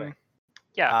right, anyway.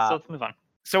 Yeah, so let's move on.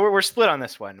 So we're split on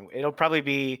this one. It'll probably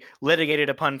be litigated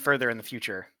upon further in the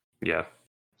future. Yeah.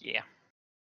 Yeah.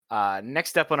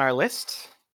 Next up on our list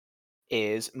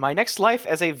is My Next Life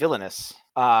as a Villainess.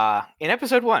 In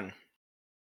episode 1,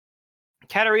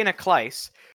 Katarina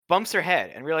Kleiss bumps her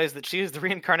head and realizes that she is the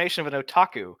reincarnation of an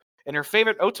otaku in her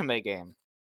favorite otome game,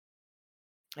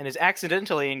 and is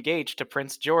accidentally engaged to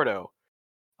Prince Jordo.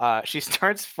 She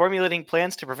starts formulating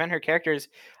plans to prevent her character's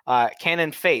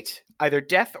canon fate, either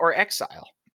death or exile.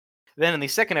 Then in the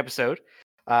second episode,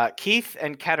 Keith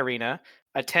and Katarina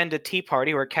attend a tea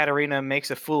party where Katarina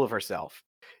makes a fool of herself.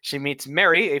 She meets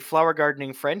Mary, a flower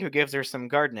gardening friend who gives her some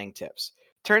gardening tips.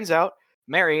 Turns out,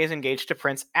 Mary is engaged to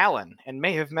Prince Alan and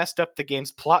may have messed up the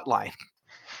game's plotline.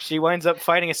 She winds up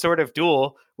fighting a sort of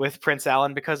duel with Prince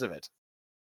Alan because of it.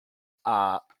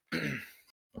 I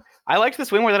liked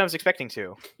this way more than I was expecting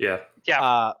to. Yeah.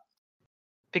 Yeah.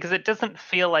 Because it doesn't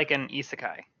feel like an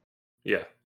isekai. Yeah.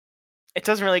 It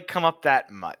doesn't really come up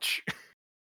that much.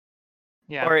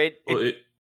 Yeah. Or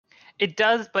it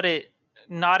does, but it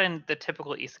not in the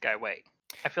typical isekai way.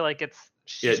 I feel like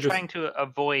she's trying to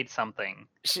avoid something.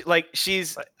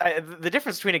 The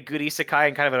difference between a good isekai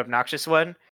and kind of an obnoxious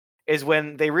one is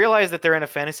when they realize that they're in a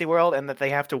fantasy world and that they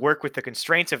have to work with the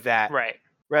constraints of that, right?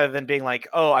 Rather than being like,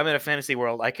 "Oh, I'm in a fantasy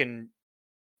world, I can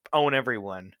own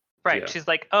everyone." Right. Yeah. She's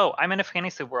like, "Oh, I'm in a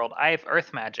fantasy world. I have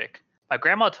earth magic. My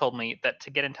grandma told me that to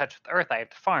get in touch with Earth, I have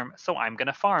to farm. So I'm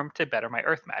gonna farm to better my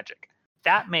earth magic."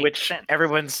 That makes sense.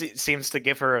 Everyone seems to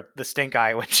give her the stink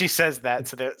eye when she says that.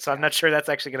 So I'm not sure that's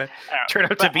actually going to turn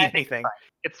out to be anything.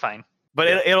 It's fine. But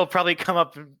it'll probably come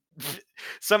up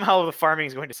somehow. The farming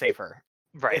is going to save her.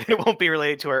 Right. It won't be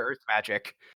related to her earth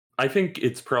magic. I think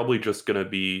it's probably just going to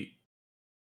be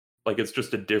like it's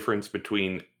just a difference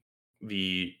between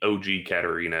the OG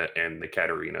Katarina and the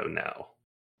Katarina now.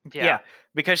 Yeah,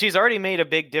 because she's already made a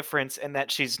big difference in that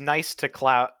she's nice to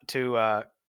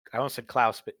I almost said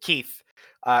Klaus, but Keith,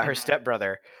 her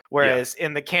stepbrother. Whereas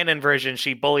in the canon version,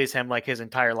 she bullies him like his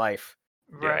entire life.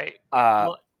 Right.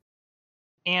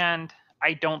 And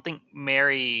I don't think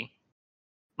Mary,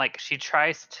 she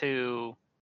tries to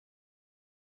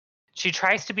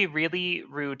be really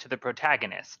rude to the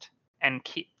protagonist and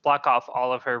block off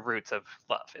all of her roots of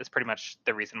love. Is pretty much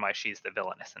the reason why she's the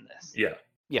villainess in this. Yeah.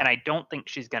 And I don't think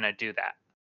she's gonna do that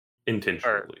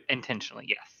intentionally.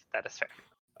 Yes, that is fair.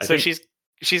 So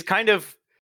she's kind of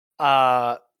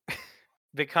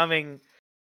becoming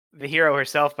the hero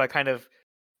herself by kind of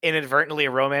inadvertently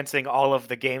romancing all of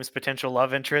the game's potential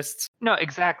love interests. No,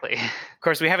 exactly. Of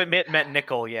course, we haven't met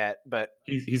Nickel yet, but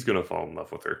he's gonna fall in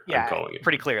love with her. Yeah, I'm calling it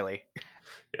pretty clearly.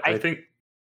 Yeah, I think.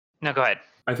 No, go ahead.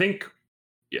 I think,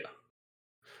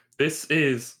 this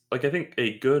is I think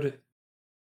a good,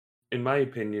 in my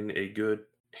opinion, a good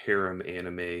harem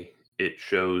anime. It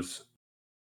shows.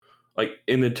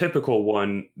 In the typical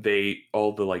one,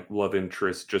 all the love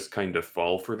interests just kind of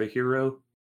fall for the hero,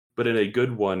 but in a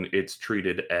good one, it's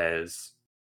treated as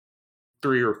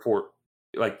three or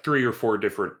four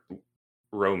different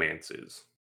romances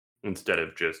instead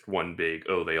of just one big.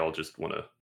 Oh, they all just want to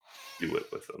do it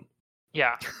with them.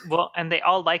 Yeah, well, and they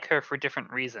all like her for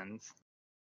different reasons.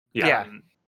 Yeah.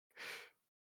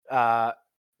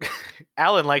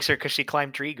 Alan likes her because she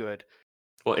climbed tree good.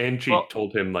 Well, and she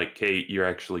told him, hey, you're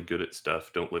actually good at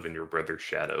stuff. Don't live in your brother's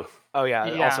shadow. Oh, yeah,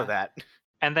 also that.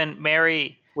 And then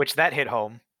Mary... Which that hit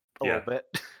home a little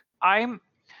bit. I'm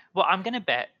going to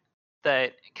bet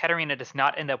that Katarina does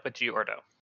not end up with Giordo.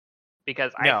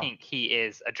 Because I think he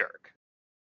is a jerk.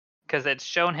 Because it's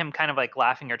shown him kind of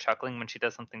laughing or chuckling when she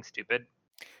does something stupid.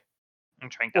 I'm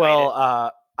trying to hide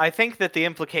it. I think that the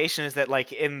implication is that,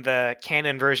 in the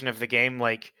canon version of the game,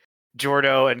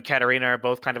 Jordo and Katarina are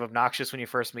both kind of obnoxious when you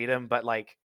first meet him, but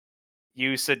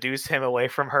you seduce him away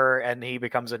from her and he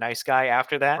becomes a nice guy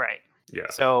after that. Right. Yeah.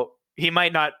 So he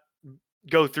might not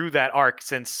go through that arc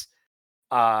since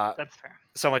that's fair.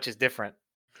 So much is different.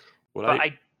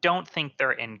 I don't think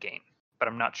they're in game, but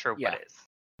I'm not sure what is.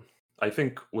 I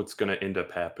think what's going to end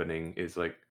up happening is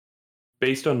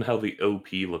based on how the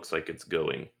OP looks like it's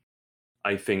going,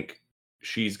 I think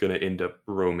she's going to end up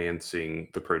romancing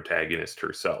the protagonist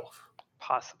herself.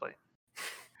 Possibly.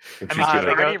 And she's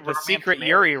gonna the secret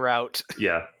Yuri route.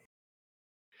 Yeah.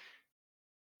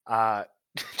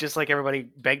 Just like everybody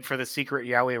begged for the secret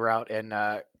yaoi route in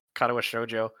Katawa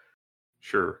Shoujo.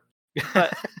 Sure.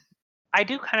 But I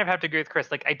do kind of have to agree with Chris.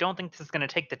 I don't think this is going to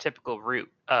take the typical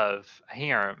route of a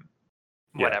harem,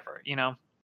 whatever,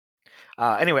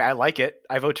 Anyway, I like it.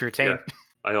 I vote to retain.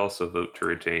 I also vote to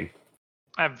retain.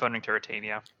 I'm voting to retain.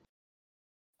 Yeah.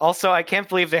 Also, I can't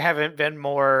believe there haven't been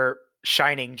more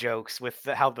Shining jokes with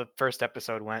how the first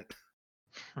episode went.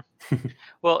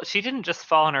 Well, she didn't just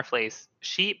fall on her face.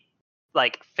 She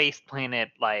like face planted.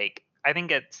 Like I think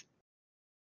it's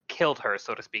killed her,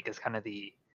 so to speak, is kind of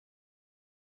the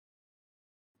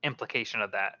implication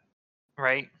of that,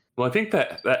 right? Well, I think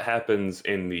that happens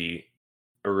in the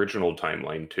original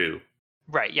timeline too.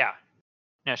 Right. Yeah.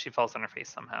 No, she falls on her face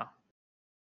somehow.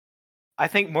 I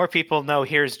think more people know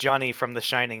Here's Johnny from The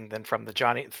Shining than from the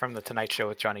Tonight Show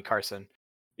with Johnny Carson.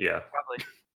 Yeah. Probably.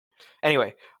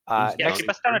 Anyway, Who's Yeah, next she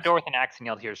busted down a door with an axe and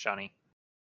yelled, "Here's Johnny."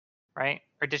 Right?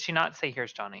 Or did she not say,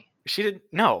 "Here's Johnny"? she didn't.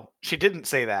 No, she didn't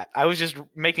say that. I was just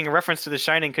making a reference to The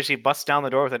Shining because she busts down the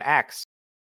door with an axe.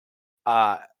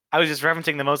 I was just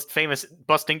referencing the most famous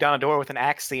busting down a door with an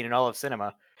axe scene in all of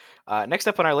cinema. Next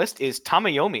up on our list is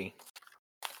Tamayomi.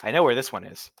 I know where this one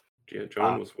is. Yeah,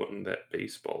 John was wanting that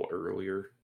baseball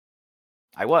earlier.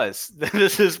 I was.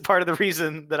 This is part of the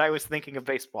reason that I was thinking of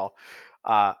baseball.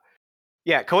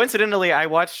 Yeah, coincidentally, I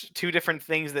watched two different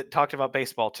things that talked about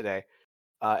baseball today.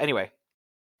 Anyway,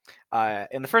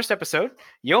 in the first episode,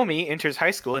 Yomi enters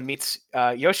high school and meets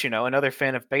Yoshino, another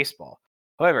fan of baseball.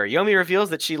 However, Yomi reveals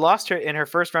that she lost her in her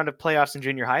first round of playoffs in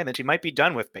junior high and that she might be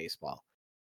done with baseball.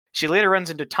 She later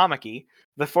runs into Tamaki,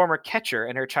 the former catcher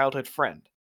and her childhood friend.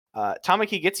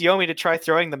 Tamaki gets Yomi to try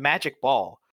throwing the magic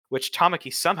ball, which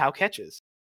Tamaki somehow catches.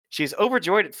 She's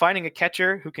overjoyed at finding a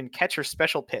catcher who can catch her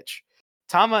special pitch.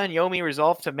 Tama and Yomi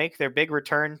resolve to make their big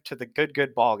return to the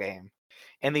good ball game.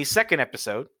 In the second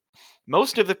episode,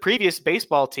 most of the previous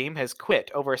baseball team has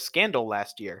quit over a scandal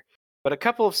last year, but a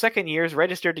couple of second years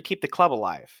registered to keep the club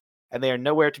alive, and they are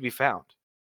nowhere to be found.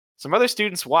 Some other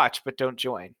students watch but don't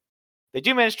join. They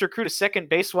do manage to recruit a second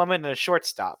basewoman and a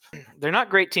shortstop. They're not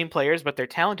great team players, but their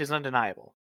talent is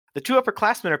undeniable. The two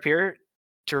upperclassmen appear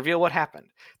to reveal what happened.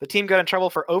 The team got in trouble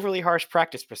for overly harsh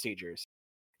practice procedures.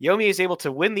 Yomi is able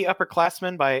to win the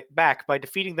upperclassmen back by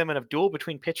defeating them in a duel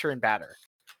between pitcher and batter.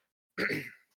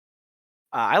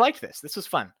 I liked this. This was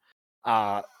fun.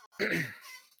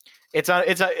 It's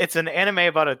an anime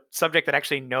about a subject that I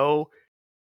actually know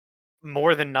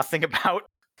more than nothing about,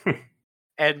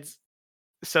 and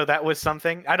so that was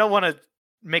something. I don't want to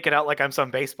make it out like I'm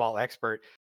some baseball expert.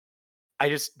 I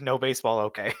just know baseball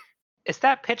okay. Is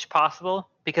that pitch possible?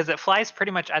 Because it flies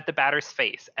pretty much at the batter's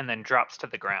face and then drops to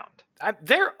the ground.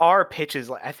 There are pitches.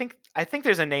 I think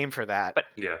there's a name for that. But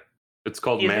Yeah. It's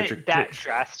called is magic it that pitch.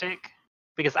 drastic?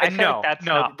 Because I feel like that's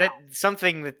not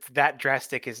something that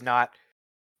drastic is not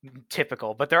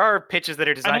typical. But there are pitches that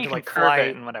are I know designed you to can like curve fly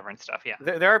it and whatever and stuff. Yeah.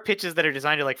 There are pitches that are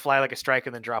designed to like fly like a strike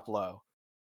and then drop low.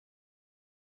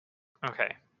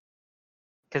 Okay.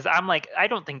 Because I'm like, I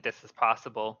don't think this is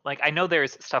possible. Like, I know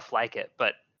there's stuff like it,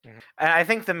 but And I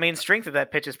think the main strength of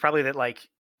that pitch is probably that like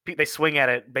they swing at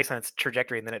it based on its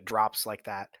trajectory and then it drops like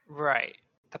that. right.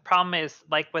 The problem is,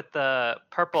 like with the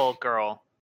purple girl,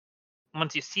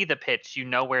 once you see the pitch, you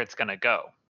know where it's gonna go.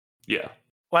 Yeah.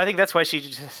 Well, I think that's why she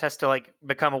just has to like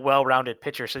become a well-rounded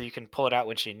pitcher so you can pull it out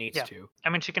when she needs Yeah. to. I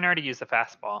mean, she can already use the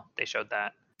fastball. They showed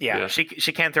that. Yeah, Yeah. she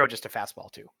can throw just a fastball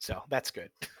too, so that's good.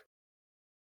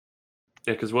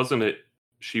 Yeah, because wasn't it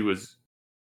she was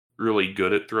really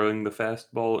good at throwing the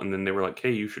fastball, and then they were like,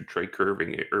 hey, you should try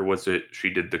curving it? Or was it she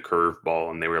did the curve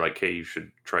ball, and they were like, hey, you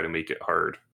should try to make it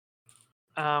hard?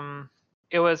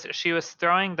 It was she was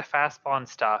throwing the fastball and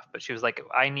stuff, but she was like,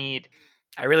 I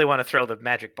really want to throw the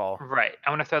magic ball. Right. I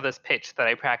want to throw this pitch that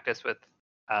I practiced with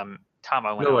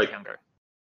Tama when No, I was like- younger.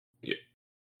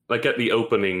 Like at the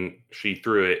opening, she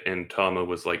threw it, and Tama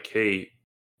was like, hey,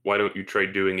 why don't you try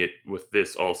doing it with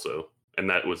this also? And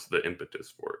that was the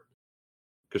impetus for it.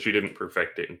 Because she didn't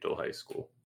perfect it until high school.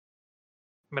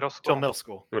 Middle Till school. middle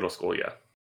school. Middle school, yeah.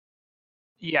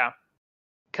 Yeah.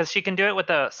 Because she can do it with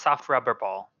a soft rubber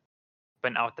ball,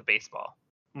 but not with the baseball.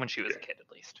 When she was a kid, at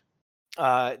least.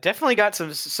 Definitely got some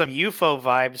UFO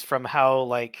vibes from how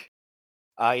like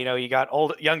you got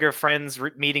younger friends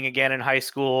meeting again in high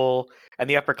school, and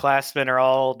the upperclassmen are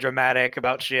all dramatic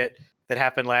about shit that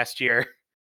happened last year.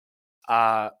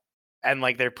 And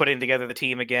like they're putting together the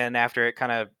team again after it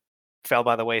kind of fell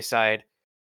by the wayside,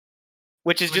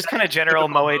 which is Well, just that's kind of general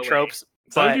typical Moe Moe. tropes.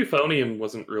 But Sound Euphonium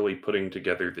wasn't really putting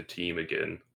together the team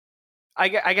again. I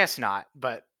guess not.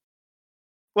 But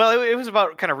well, it was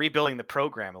about kind of rebuilding the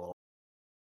program a little.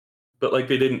 But like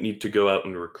they didn't need to go out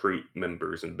and recruit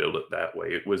members and build it that way.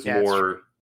 It was Yeah, that's more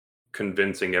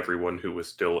convincing everyone who was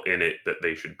still in it that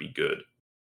they should be good.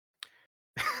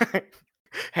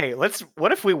 Hey,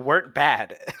 what if we weren't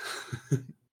bad?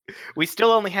 We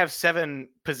still only have 7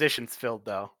 positions filled,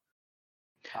 though.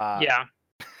 Yeah.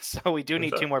 So we do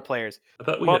need 2 more players. I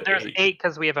thought we Well, had there's 8. 8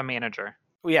 because we have a manager.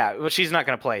 Yeah, well, she's not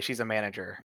going to play. She's a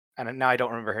manager. And now I don't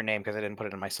remember her name because I didn't put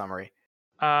it in my summary.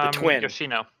 twin.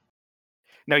 Yoshino.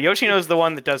 No, Yoshino's the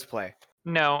one that does play.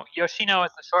 No, Yoshino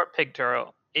is the short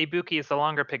pigtail. Ibuki is the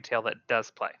longer pigtail that does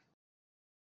play.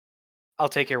 I'll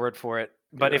take your word for it.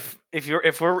 But Yeah.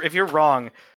 if you're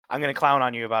wrong, I'm going to clown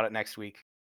on you about it next week.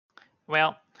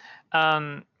 Well,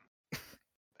 I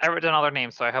wrote down all their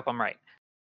names, so I hope I'm right.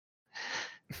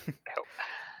 I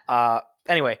hope.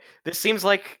 Anyway, this seems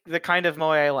like the kind of moe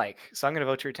I like, so I'm going to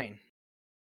vote to retain.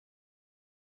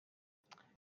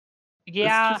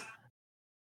 Yeah, just-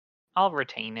 I'll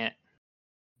retain it.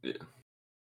 Yeah.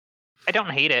 I don't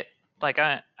hate it. Like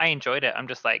I enjoyed it. I'm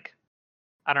just like,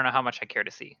 I don't know how much I care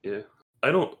to see. Yeah.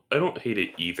 I don't hate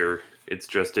it either. It's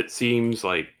just it seems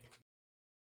like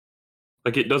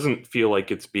it doesn't feel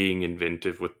like it's being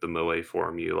inventive with the moe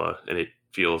formula, and it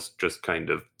feels just kind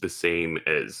of the same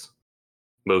as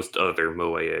most other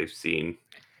moe I've seen.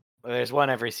 Well, there's one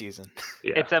every season.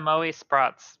 Yeah. It's a Moe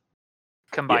Sprots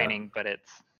combining, but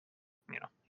it's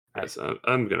Yes,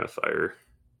 I'm gonna fire.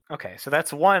 Okay, so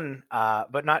that's 1,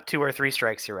 but not 2 or 3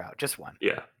 strikes, you're out. Just 1.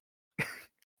 Yeah.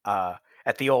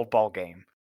 At the old ball game.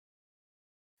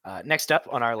 Next up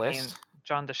on our and list,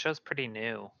 John, the show's pretty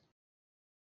new.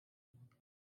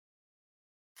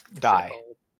 Die.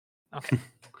 Okay.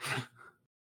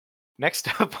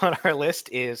 Next up on our list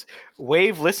is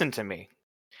Wave Listen to Me.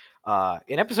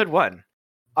 In episode 1,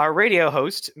 our radio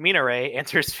host, Minare,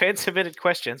 answers fan-submitted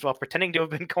questions while pretending to have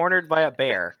been cornered by a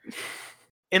bear.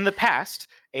 In the past,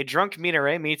 a drunk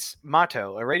Minare meets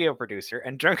Mato, a radio producer,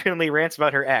 and drunkenly rants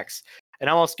about her ex, and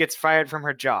almost gets fired from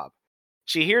her job.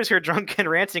 She hears her drunken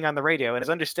ranting on the radio and is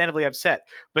understandably upset,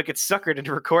 but gets suckered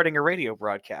into recording a radio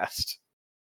broadcast.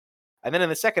 And then in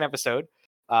the second episode,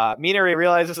 Minare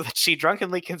realizes that she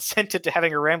drunkenly consented to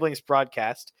having her ramblings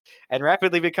broadcast and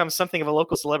rapidly becomes something of a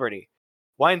local celebrity.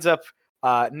 Winds up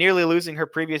nearly losing her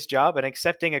previous job and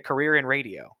accepting a career in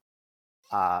radio.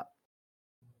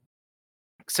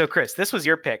 So, Chris, this was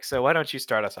your pick, so why don't you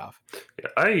start us off? Yeah,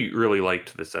 I really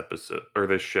liked this episode or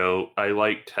this show. I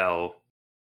liked how,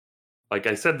 like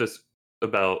I said this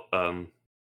about,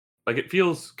 like it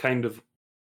feels kind of,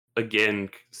 again,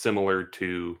 similar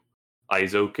to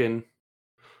Aizoken,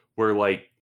 where like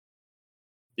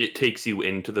it takes you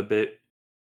into the bit.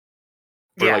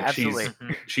 Where, Yeah, like absolutely.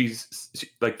 she's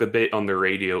like the bit on the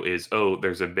radio is, oh,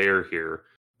 there's a bear here,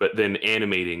 but then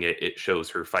animating it, it shows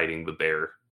her fighting the bear.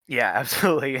 Yeah,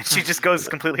 absolutely. And she just goes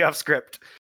completely off script.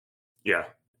 Yeah,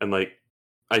 and like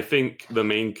I think the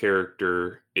main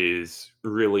character is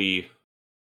really,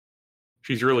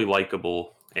 she's really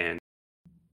likable, and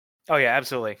Oh yeah,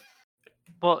 absolutely.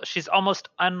 Well, she's almost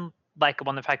unlikable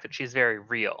in the fact that she's very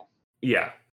real.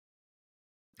 yeah,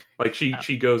 like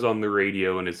she goes on the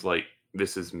radio and is like,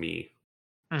 this is me.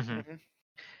 Mm-hmm. Mhm.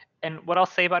 And what I'll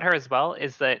say about her as well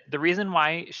is that the reason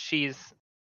why she's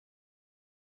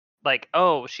like,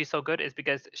 oh, she's so good is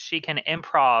because she can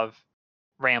improv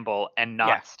ramble and not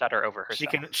Yeah. stutter over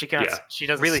herself. Yeah. She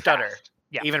doesn't really stutter. fast.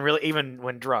 Yeah. Even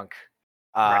when drunk.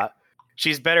 Right.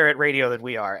 She's better at radio than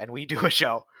we are, and we do a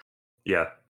show. Yeah,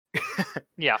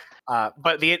 Yeah.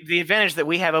 But the advantage that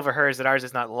we have over her is that ours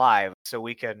is not live, so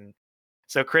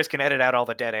Chris can edit out all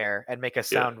the dead air and make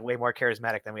us Yeah. sound way more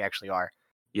charismatic than we actually are.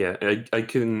 yeah. I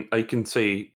can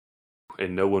say,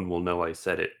 and no one will know I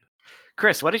said it.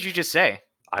 Chris, what did you just say?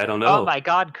 I don't know. Oh my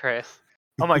God, Chris.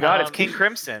 Oh my God, it's Um, King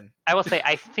Crimson. I will say,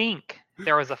 I think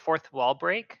there was a fourth wall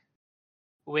break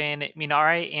when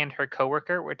Minare and her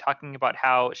coworker were talking about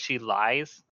how she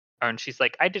lies. And she's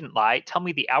like, I didn't lie. Tell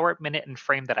me the hour, minute, and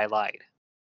frame that I lied.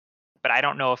 But I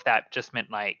don't know if that just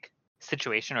meant like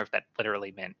situation or if that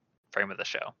literally meant frame of the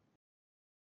show.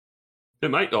 It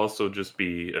might also just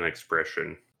be an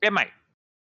expression, It might.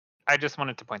 I just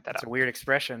wanted to point that That's out. a weird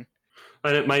expression.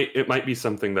 and it might be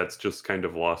something that's just kind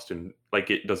of lost in,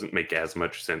 like, it doesn't make as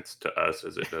much sense to us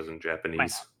as it does in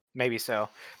Japanese. Maybe so.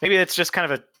 Maybe it's just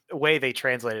kind of a way they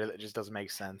translated it that just doesn't make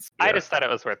sense. I Yeah. just thought it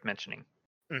was worth mentioning.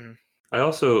 I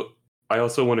also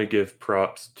want to give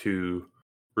props to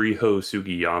Riho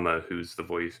Sugiyama, who's the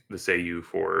seiyuu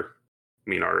for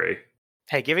Minare.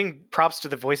 Hey, giving props to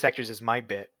the voice actors is my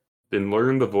bit. Then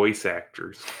learn the voice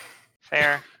actors.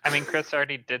 Fair. I mean, Chris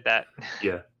already did that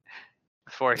Yeah,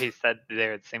 before he said they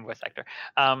were the same voice actor.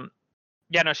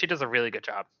 Yeah, no, she does a really good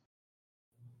job.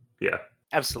 yeah.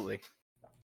 Absolutely.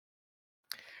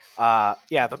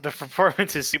 Yeah, the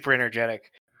performance is super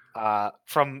energetic.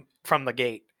 From the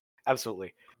gate.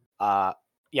 Absolutely.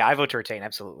 Yeah, I vote to retain.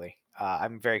 Absolutely.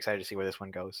 I'm very excited to see where this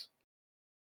one goes.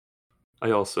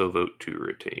 I also vote to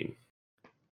retain.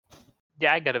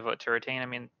 Yeah, I got to vote to retain. I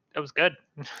mean, it was good.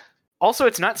 Also,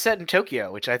 it's not set in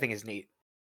Tokyo, which I think is neat.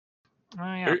 Oh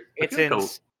yeah. I It's feel in like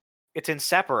it's in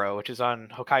Sapporo, which is on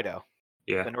Hokkaido,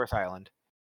 yeah. the North Island.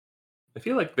 I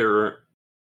feel like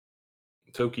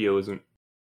Tokyo isn't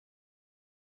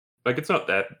like it's not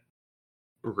that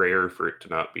rare for it to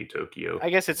not be Tokyo. I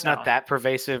guess it's No. not that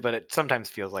pervasive, but it sometimes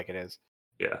feels like it is.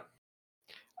 Yeah.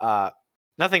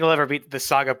 Nothing will ever beat the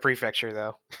Saga Prefecture,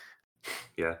 though.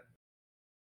 Yeah.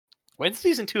 When's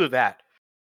season 2 of that?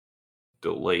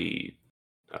 Delayed.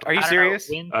 Are you I don't know, serious?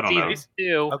 when I don't know. season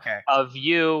 2 Okay. of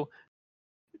you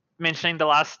mentioning the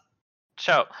last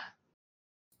show.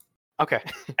 Okay.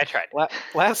 I tried.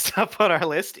 Last up on our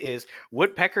list is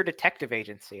Woodpecker Detective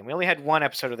Agency, and we only had one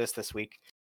episode of this week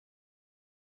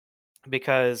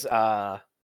because I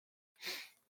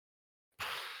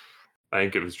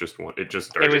think it was just one. It just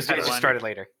started. it just one. started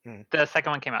later. The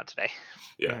second one came out today.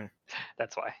 Yeah.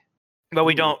 That's why. But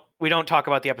we Ooh. don't talk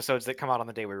about the episodes that come out on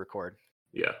the day we record.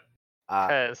 Yeah.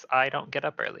 Because I don't get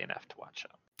up early enough to watch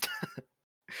them.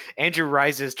 Andrew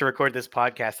rises to record this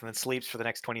podcast and then sleeps for the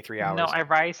next 23 hours. No, I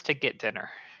rise to get dinner.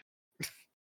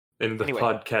 And the Anyway.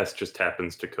 podcast just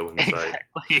happens to coincide.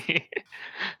 Exactly.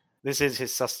 This is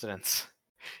his sustenance.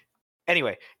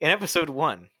 Anyway, in episode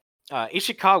 1,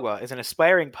 Ishikawa is an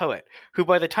aspiring poet who,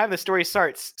 by the time the story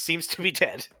starts, seems to be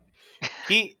dead.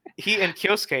 He and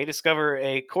Kyosuke discover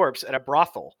a corpse at a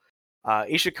brothel.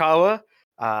 Ishikawa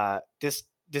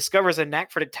discovers a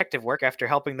knack for detective work after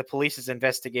helping the police's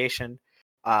investigation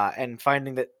and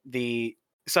finding that the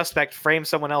suspect framed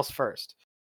someone else first.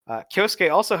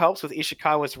 Kyosuke also helps with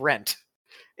Ishikawa's rent.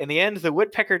 In the end, the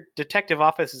Woodpecker Detective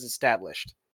Office is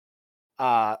established.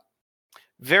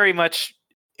 Very much,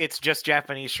 it's just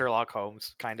Japanese Sherlock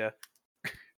Holmes, kind of.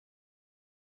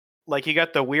 Like, you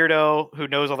got the weirdo who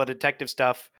knows all the detective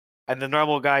stuff, and the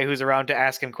normal guy who's around to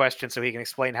ask him questions so he can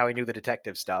explain how he knew the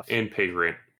detective stuff. And pay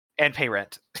rent. And pay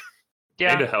rent.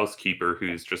 Yeah. And a housekeeper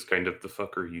who's just kind of, the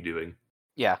fuck are you doing?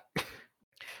 Yeah.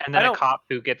 And I then a don't- cop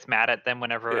who gets mad at them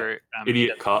whenever he Idiot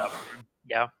doesn't cop. know.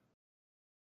 Yeah.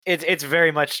 It's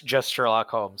very much just Sherlock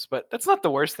Holmes, but that's not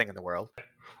the worst thing in the world.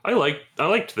 I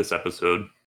liked this episode.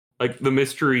 Like the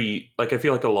mystery, like I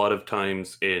feel like a lot of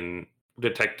times in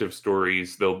detective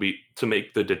stories, they'll be to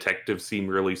make the detective seem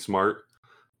really smart,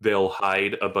 they'll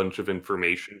hide a bunch of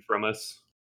information from us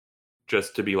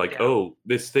just to be like, Yeah. oh,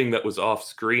 this thing that was off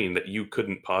screen that you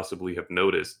couldn't possibly have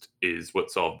noticed is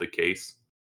what solved the case.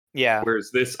 Yeah.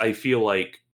 Whereas this, I feel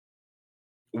like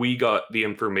we got the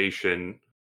information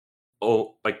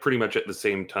like pretty much at the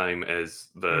same time as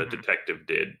the Mhm. detective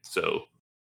did. So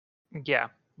Yeah.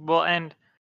 Well, and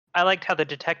I liked how the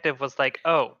detective was like,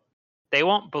 oh, they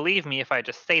won't believe me if I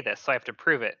just say this, so I have to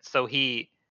prove it. So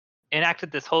he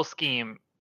enacted this whole scheme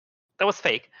that was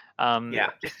fake,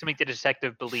 Yeah. just to make the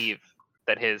detective believe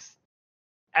that his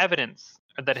evidence,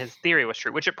 or that his theory was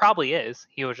true, which it probably is.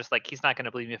 He was just like, he's not going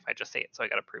to believe me if I just say it, so I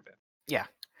got to prove it.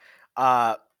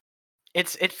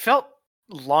 It felt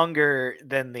longer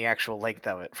than the actual length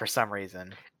of it for some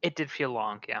reason. It did feel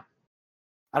long, yeah.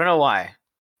 I don't know why.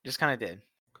 Just kind of did.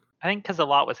 I think because a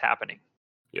lot was happening.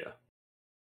 yeah.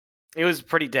 It was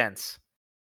pretty dense.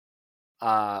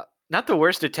 Not the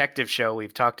worst detective show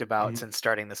we've talked about Mhm. since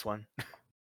starting this one.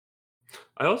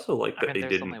 I also like I that mean, they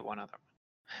there's didn't. only one other one.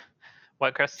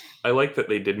 What, Chris? I like that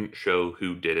they didn't show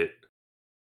who did it.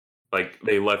 Like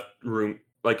they left room.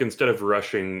 Like instead of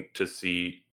rushing to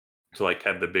like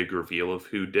have the big reveal of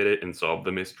who did it and solve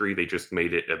the mystery, they just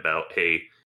made it about, hey,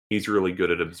 he's really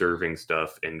good at observing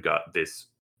stuff and got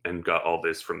all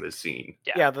this from this scene.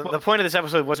 Yeah, the point of this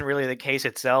episode wasn't really the case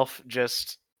itself,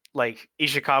 just like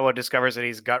Ishikawa discovers that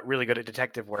he's got really good at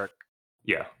detective work.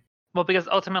 Yeah. Well, because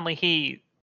ultimately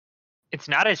it's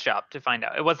not his job to find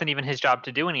out. It wasn't even his job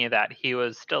to do any of that. He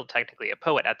was still technically a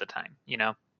poet at the time, you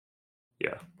know?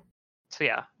 Yeah. So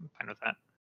yeah, I'm fine with that.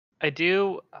 I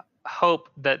do hope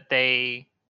that they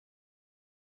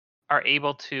are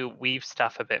able to weave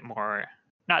stuff a bit more,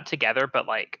 not together, but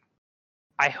like,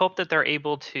 I hope that they're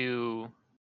able to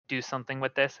do something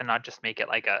with this and not just make it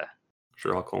like a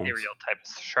Sherlock Holmes. serial type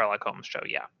Sherlock Holmes show.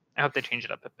 Yeah, I hope they change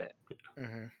it up a bit,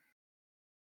 Mm-hmm.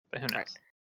 but who knows? Right.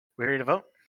 We ready to vote?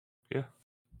 Yeah.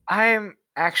 I'm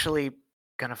actually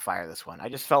gonna fire this one. I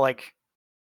just felt like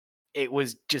it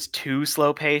was just too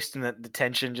slow paced, and the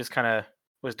tension just kind of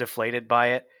was deflated by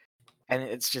it, and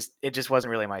it just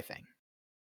wasn't really my thing.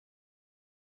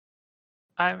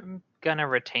 I'm gonna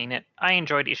retain it. I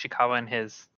enjoyed Ishikawa and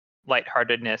his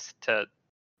lightheartedness to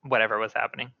whatever was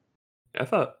happening. I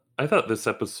thought this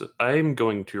episode, I'm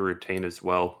going to retain as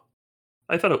well.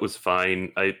 I thought it was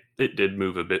fine. It did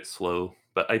move a bit slow,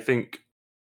 but I think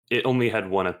it only had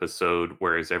one episode,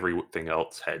 whereas everything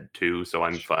else had two. So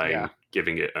I'm fine Yeah.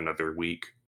 giving it another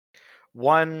week.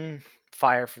 1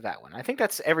 fire for that one. I think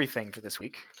that's everything for this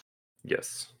week.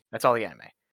 Yes. That's all the anime.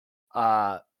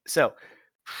 So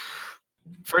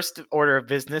first order of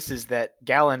business is that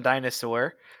Gallon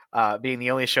Dinosaur, being the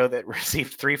only show that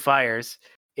received 3 fires,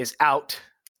 is out.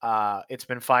 It's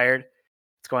been fired.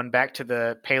 It's going back to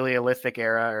the Paleolithic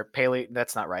era, or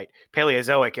that's not right.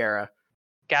 Paleozoic era.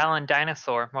 Gallon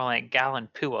dinosaur, more like Gallon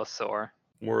puosaur.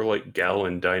 More like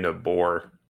Gallon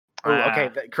Dynabore. Oh, okay.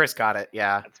 Chris got it.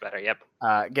 Yeah. That's better. Yep.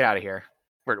 Get out of here.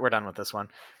 We're done with this one.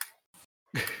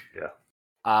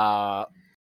 Yeah.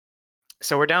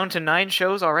 So we're down to 9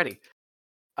 shows already.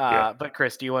 Yeah. But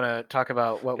Chris, do you want to talk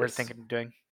about what we're Yes. thinking of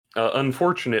doing?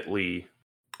 Unfortunately,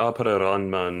 Opera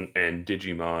Ranman and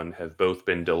Digimon have both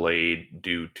been delayed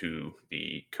due to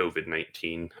the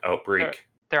COVID-19 outbreak.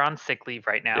 They're on sick leave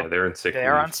right now. Yeah, they're on sick leave.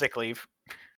 They're on sick leave.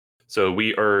 So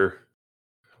we are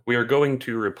going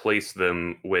to replace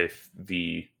them with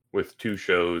 2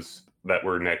 shows that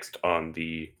were next on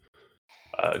the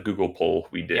Google poll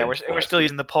we did. Yeah, we're still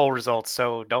using the poll results,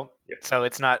 so Yeah. so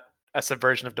it's not a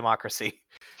subversion of democracy.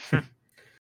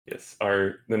 Yes,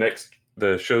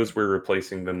 the shows we're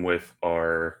replacing them with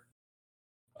are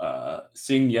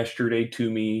Sing Yesterday to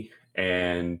Me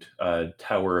and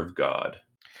Tower of God.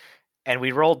 And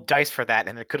we rolled dice for that,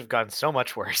 and it could have gone so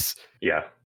much worse. Yeah.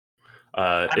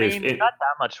 I mean, not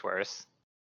that much worse.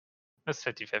 It's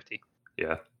 50-50.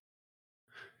 Yeah.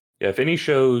 Yeah, if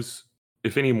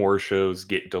any more shows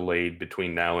get delayed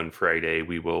between now and Friday,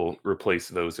 we will replace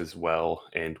those as well,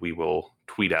 and we will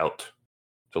tweet out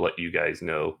to let you guys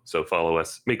know. So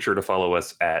make sure to follow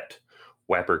us at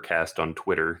Wappercast on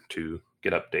Twitter to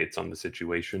get updates on the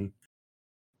situation.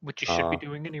 Which you should be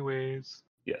doing anyways.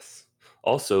 Yes.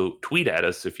 Also, tweet at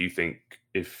us if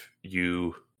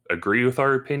you agree with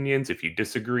our opinions, if you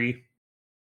disagree.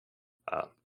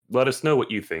 Let us know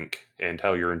what you think and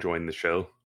how you're enjoying the show.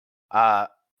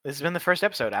 This has been the first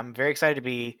episode. I'm very excited to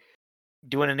be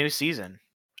doing a new season.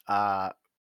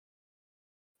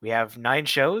 We have 9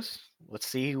 shows. Let's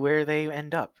see where they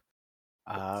end up.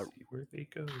 Let's see where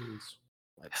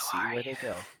they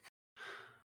go.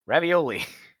 Ravioli.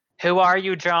 Who are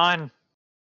you, John?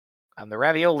 I'm the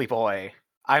Ravioli Boy.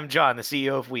 I'm John, the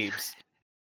CEO of Weebs.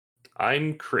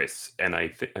 I'm Chris, and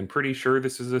I'm pretty sure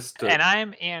this is And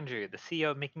I'm Andrew, the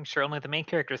CEO of making sure only the main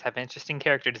characters have interesting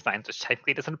character designs, which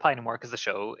technically doesn't apply anymore because the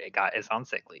show is on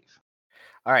sick leave.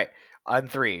 All right, on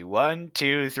 3. 1,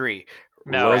 2, 3.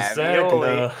 No.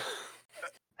 Ravioli.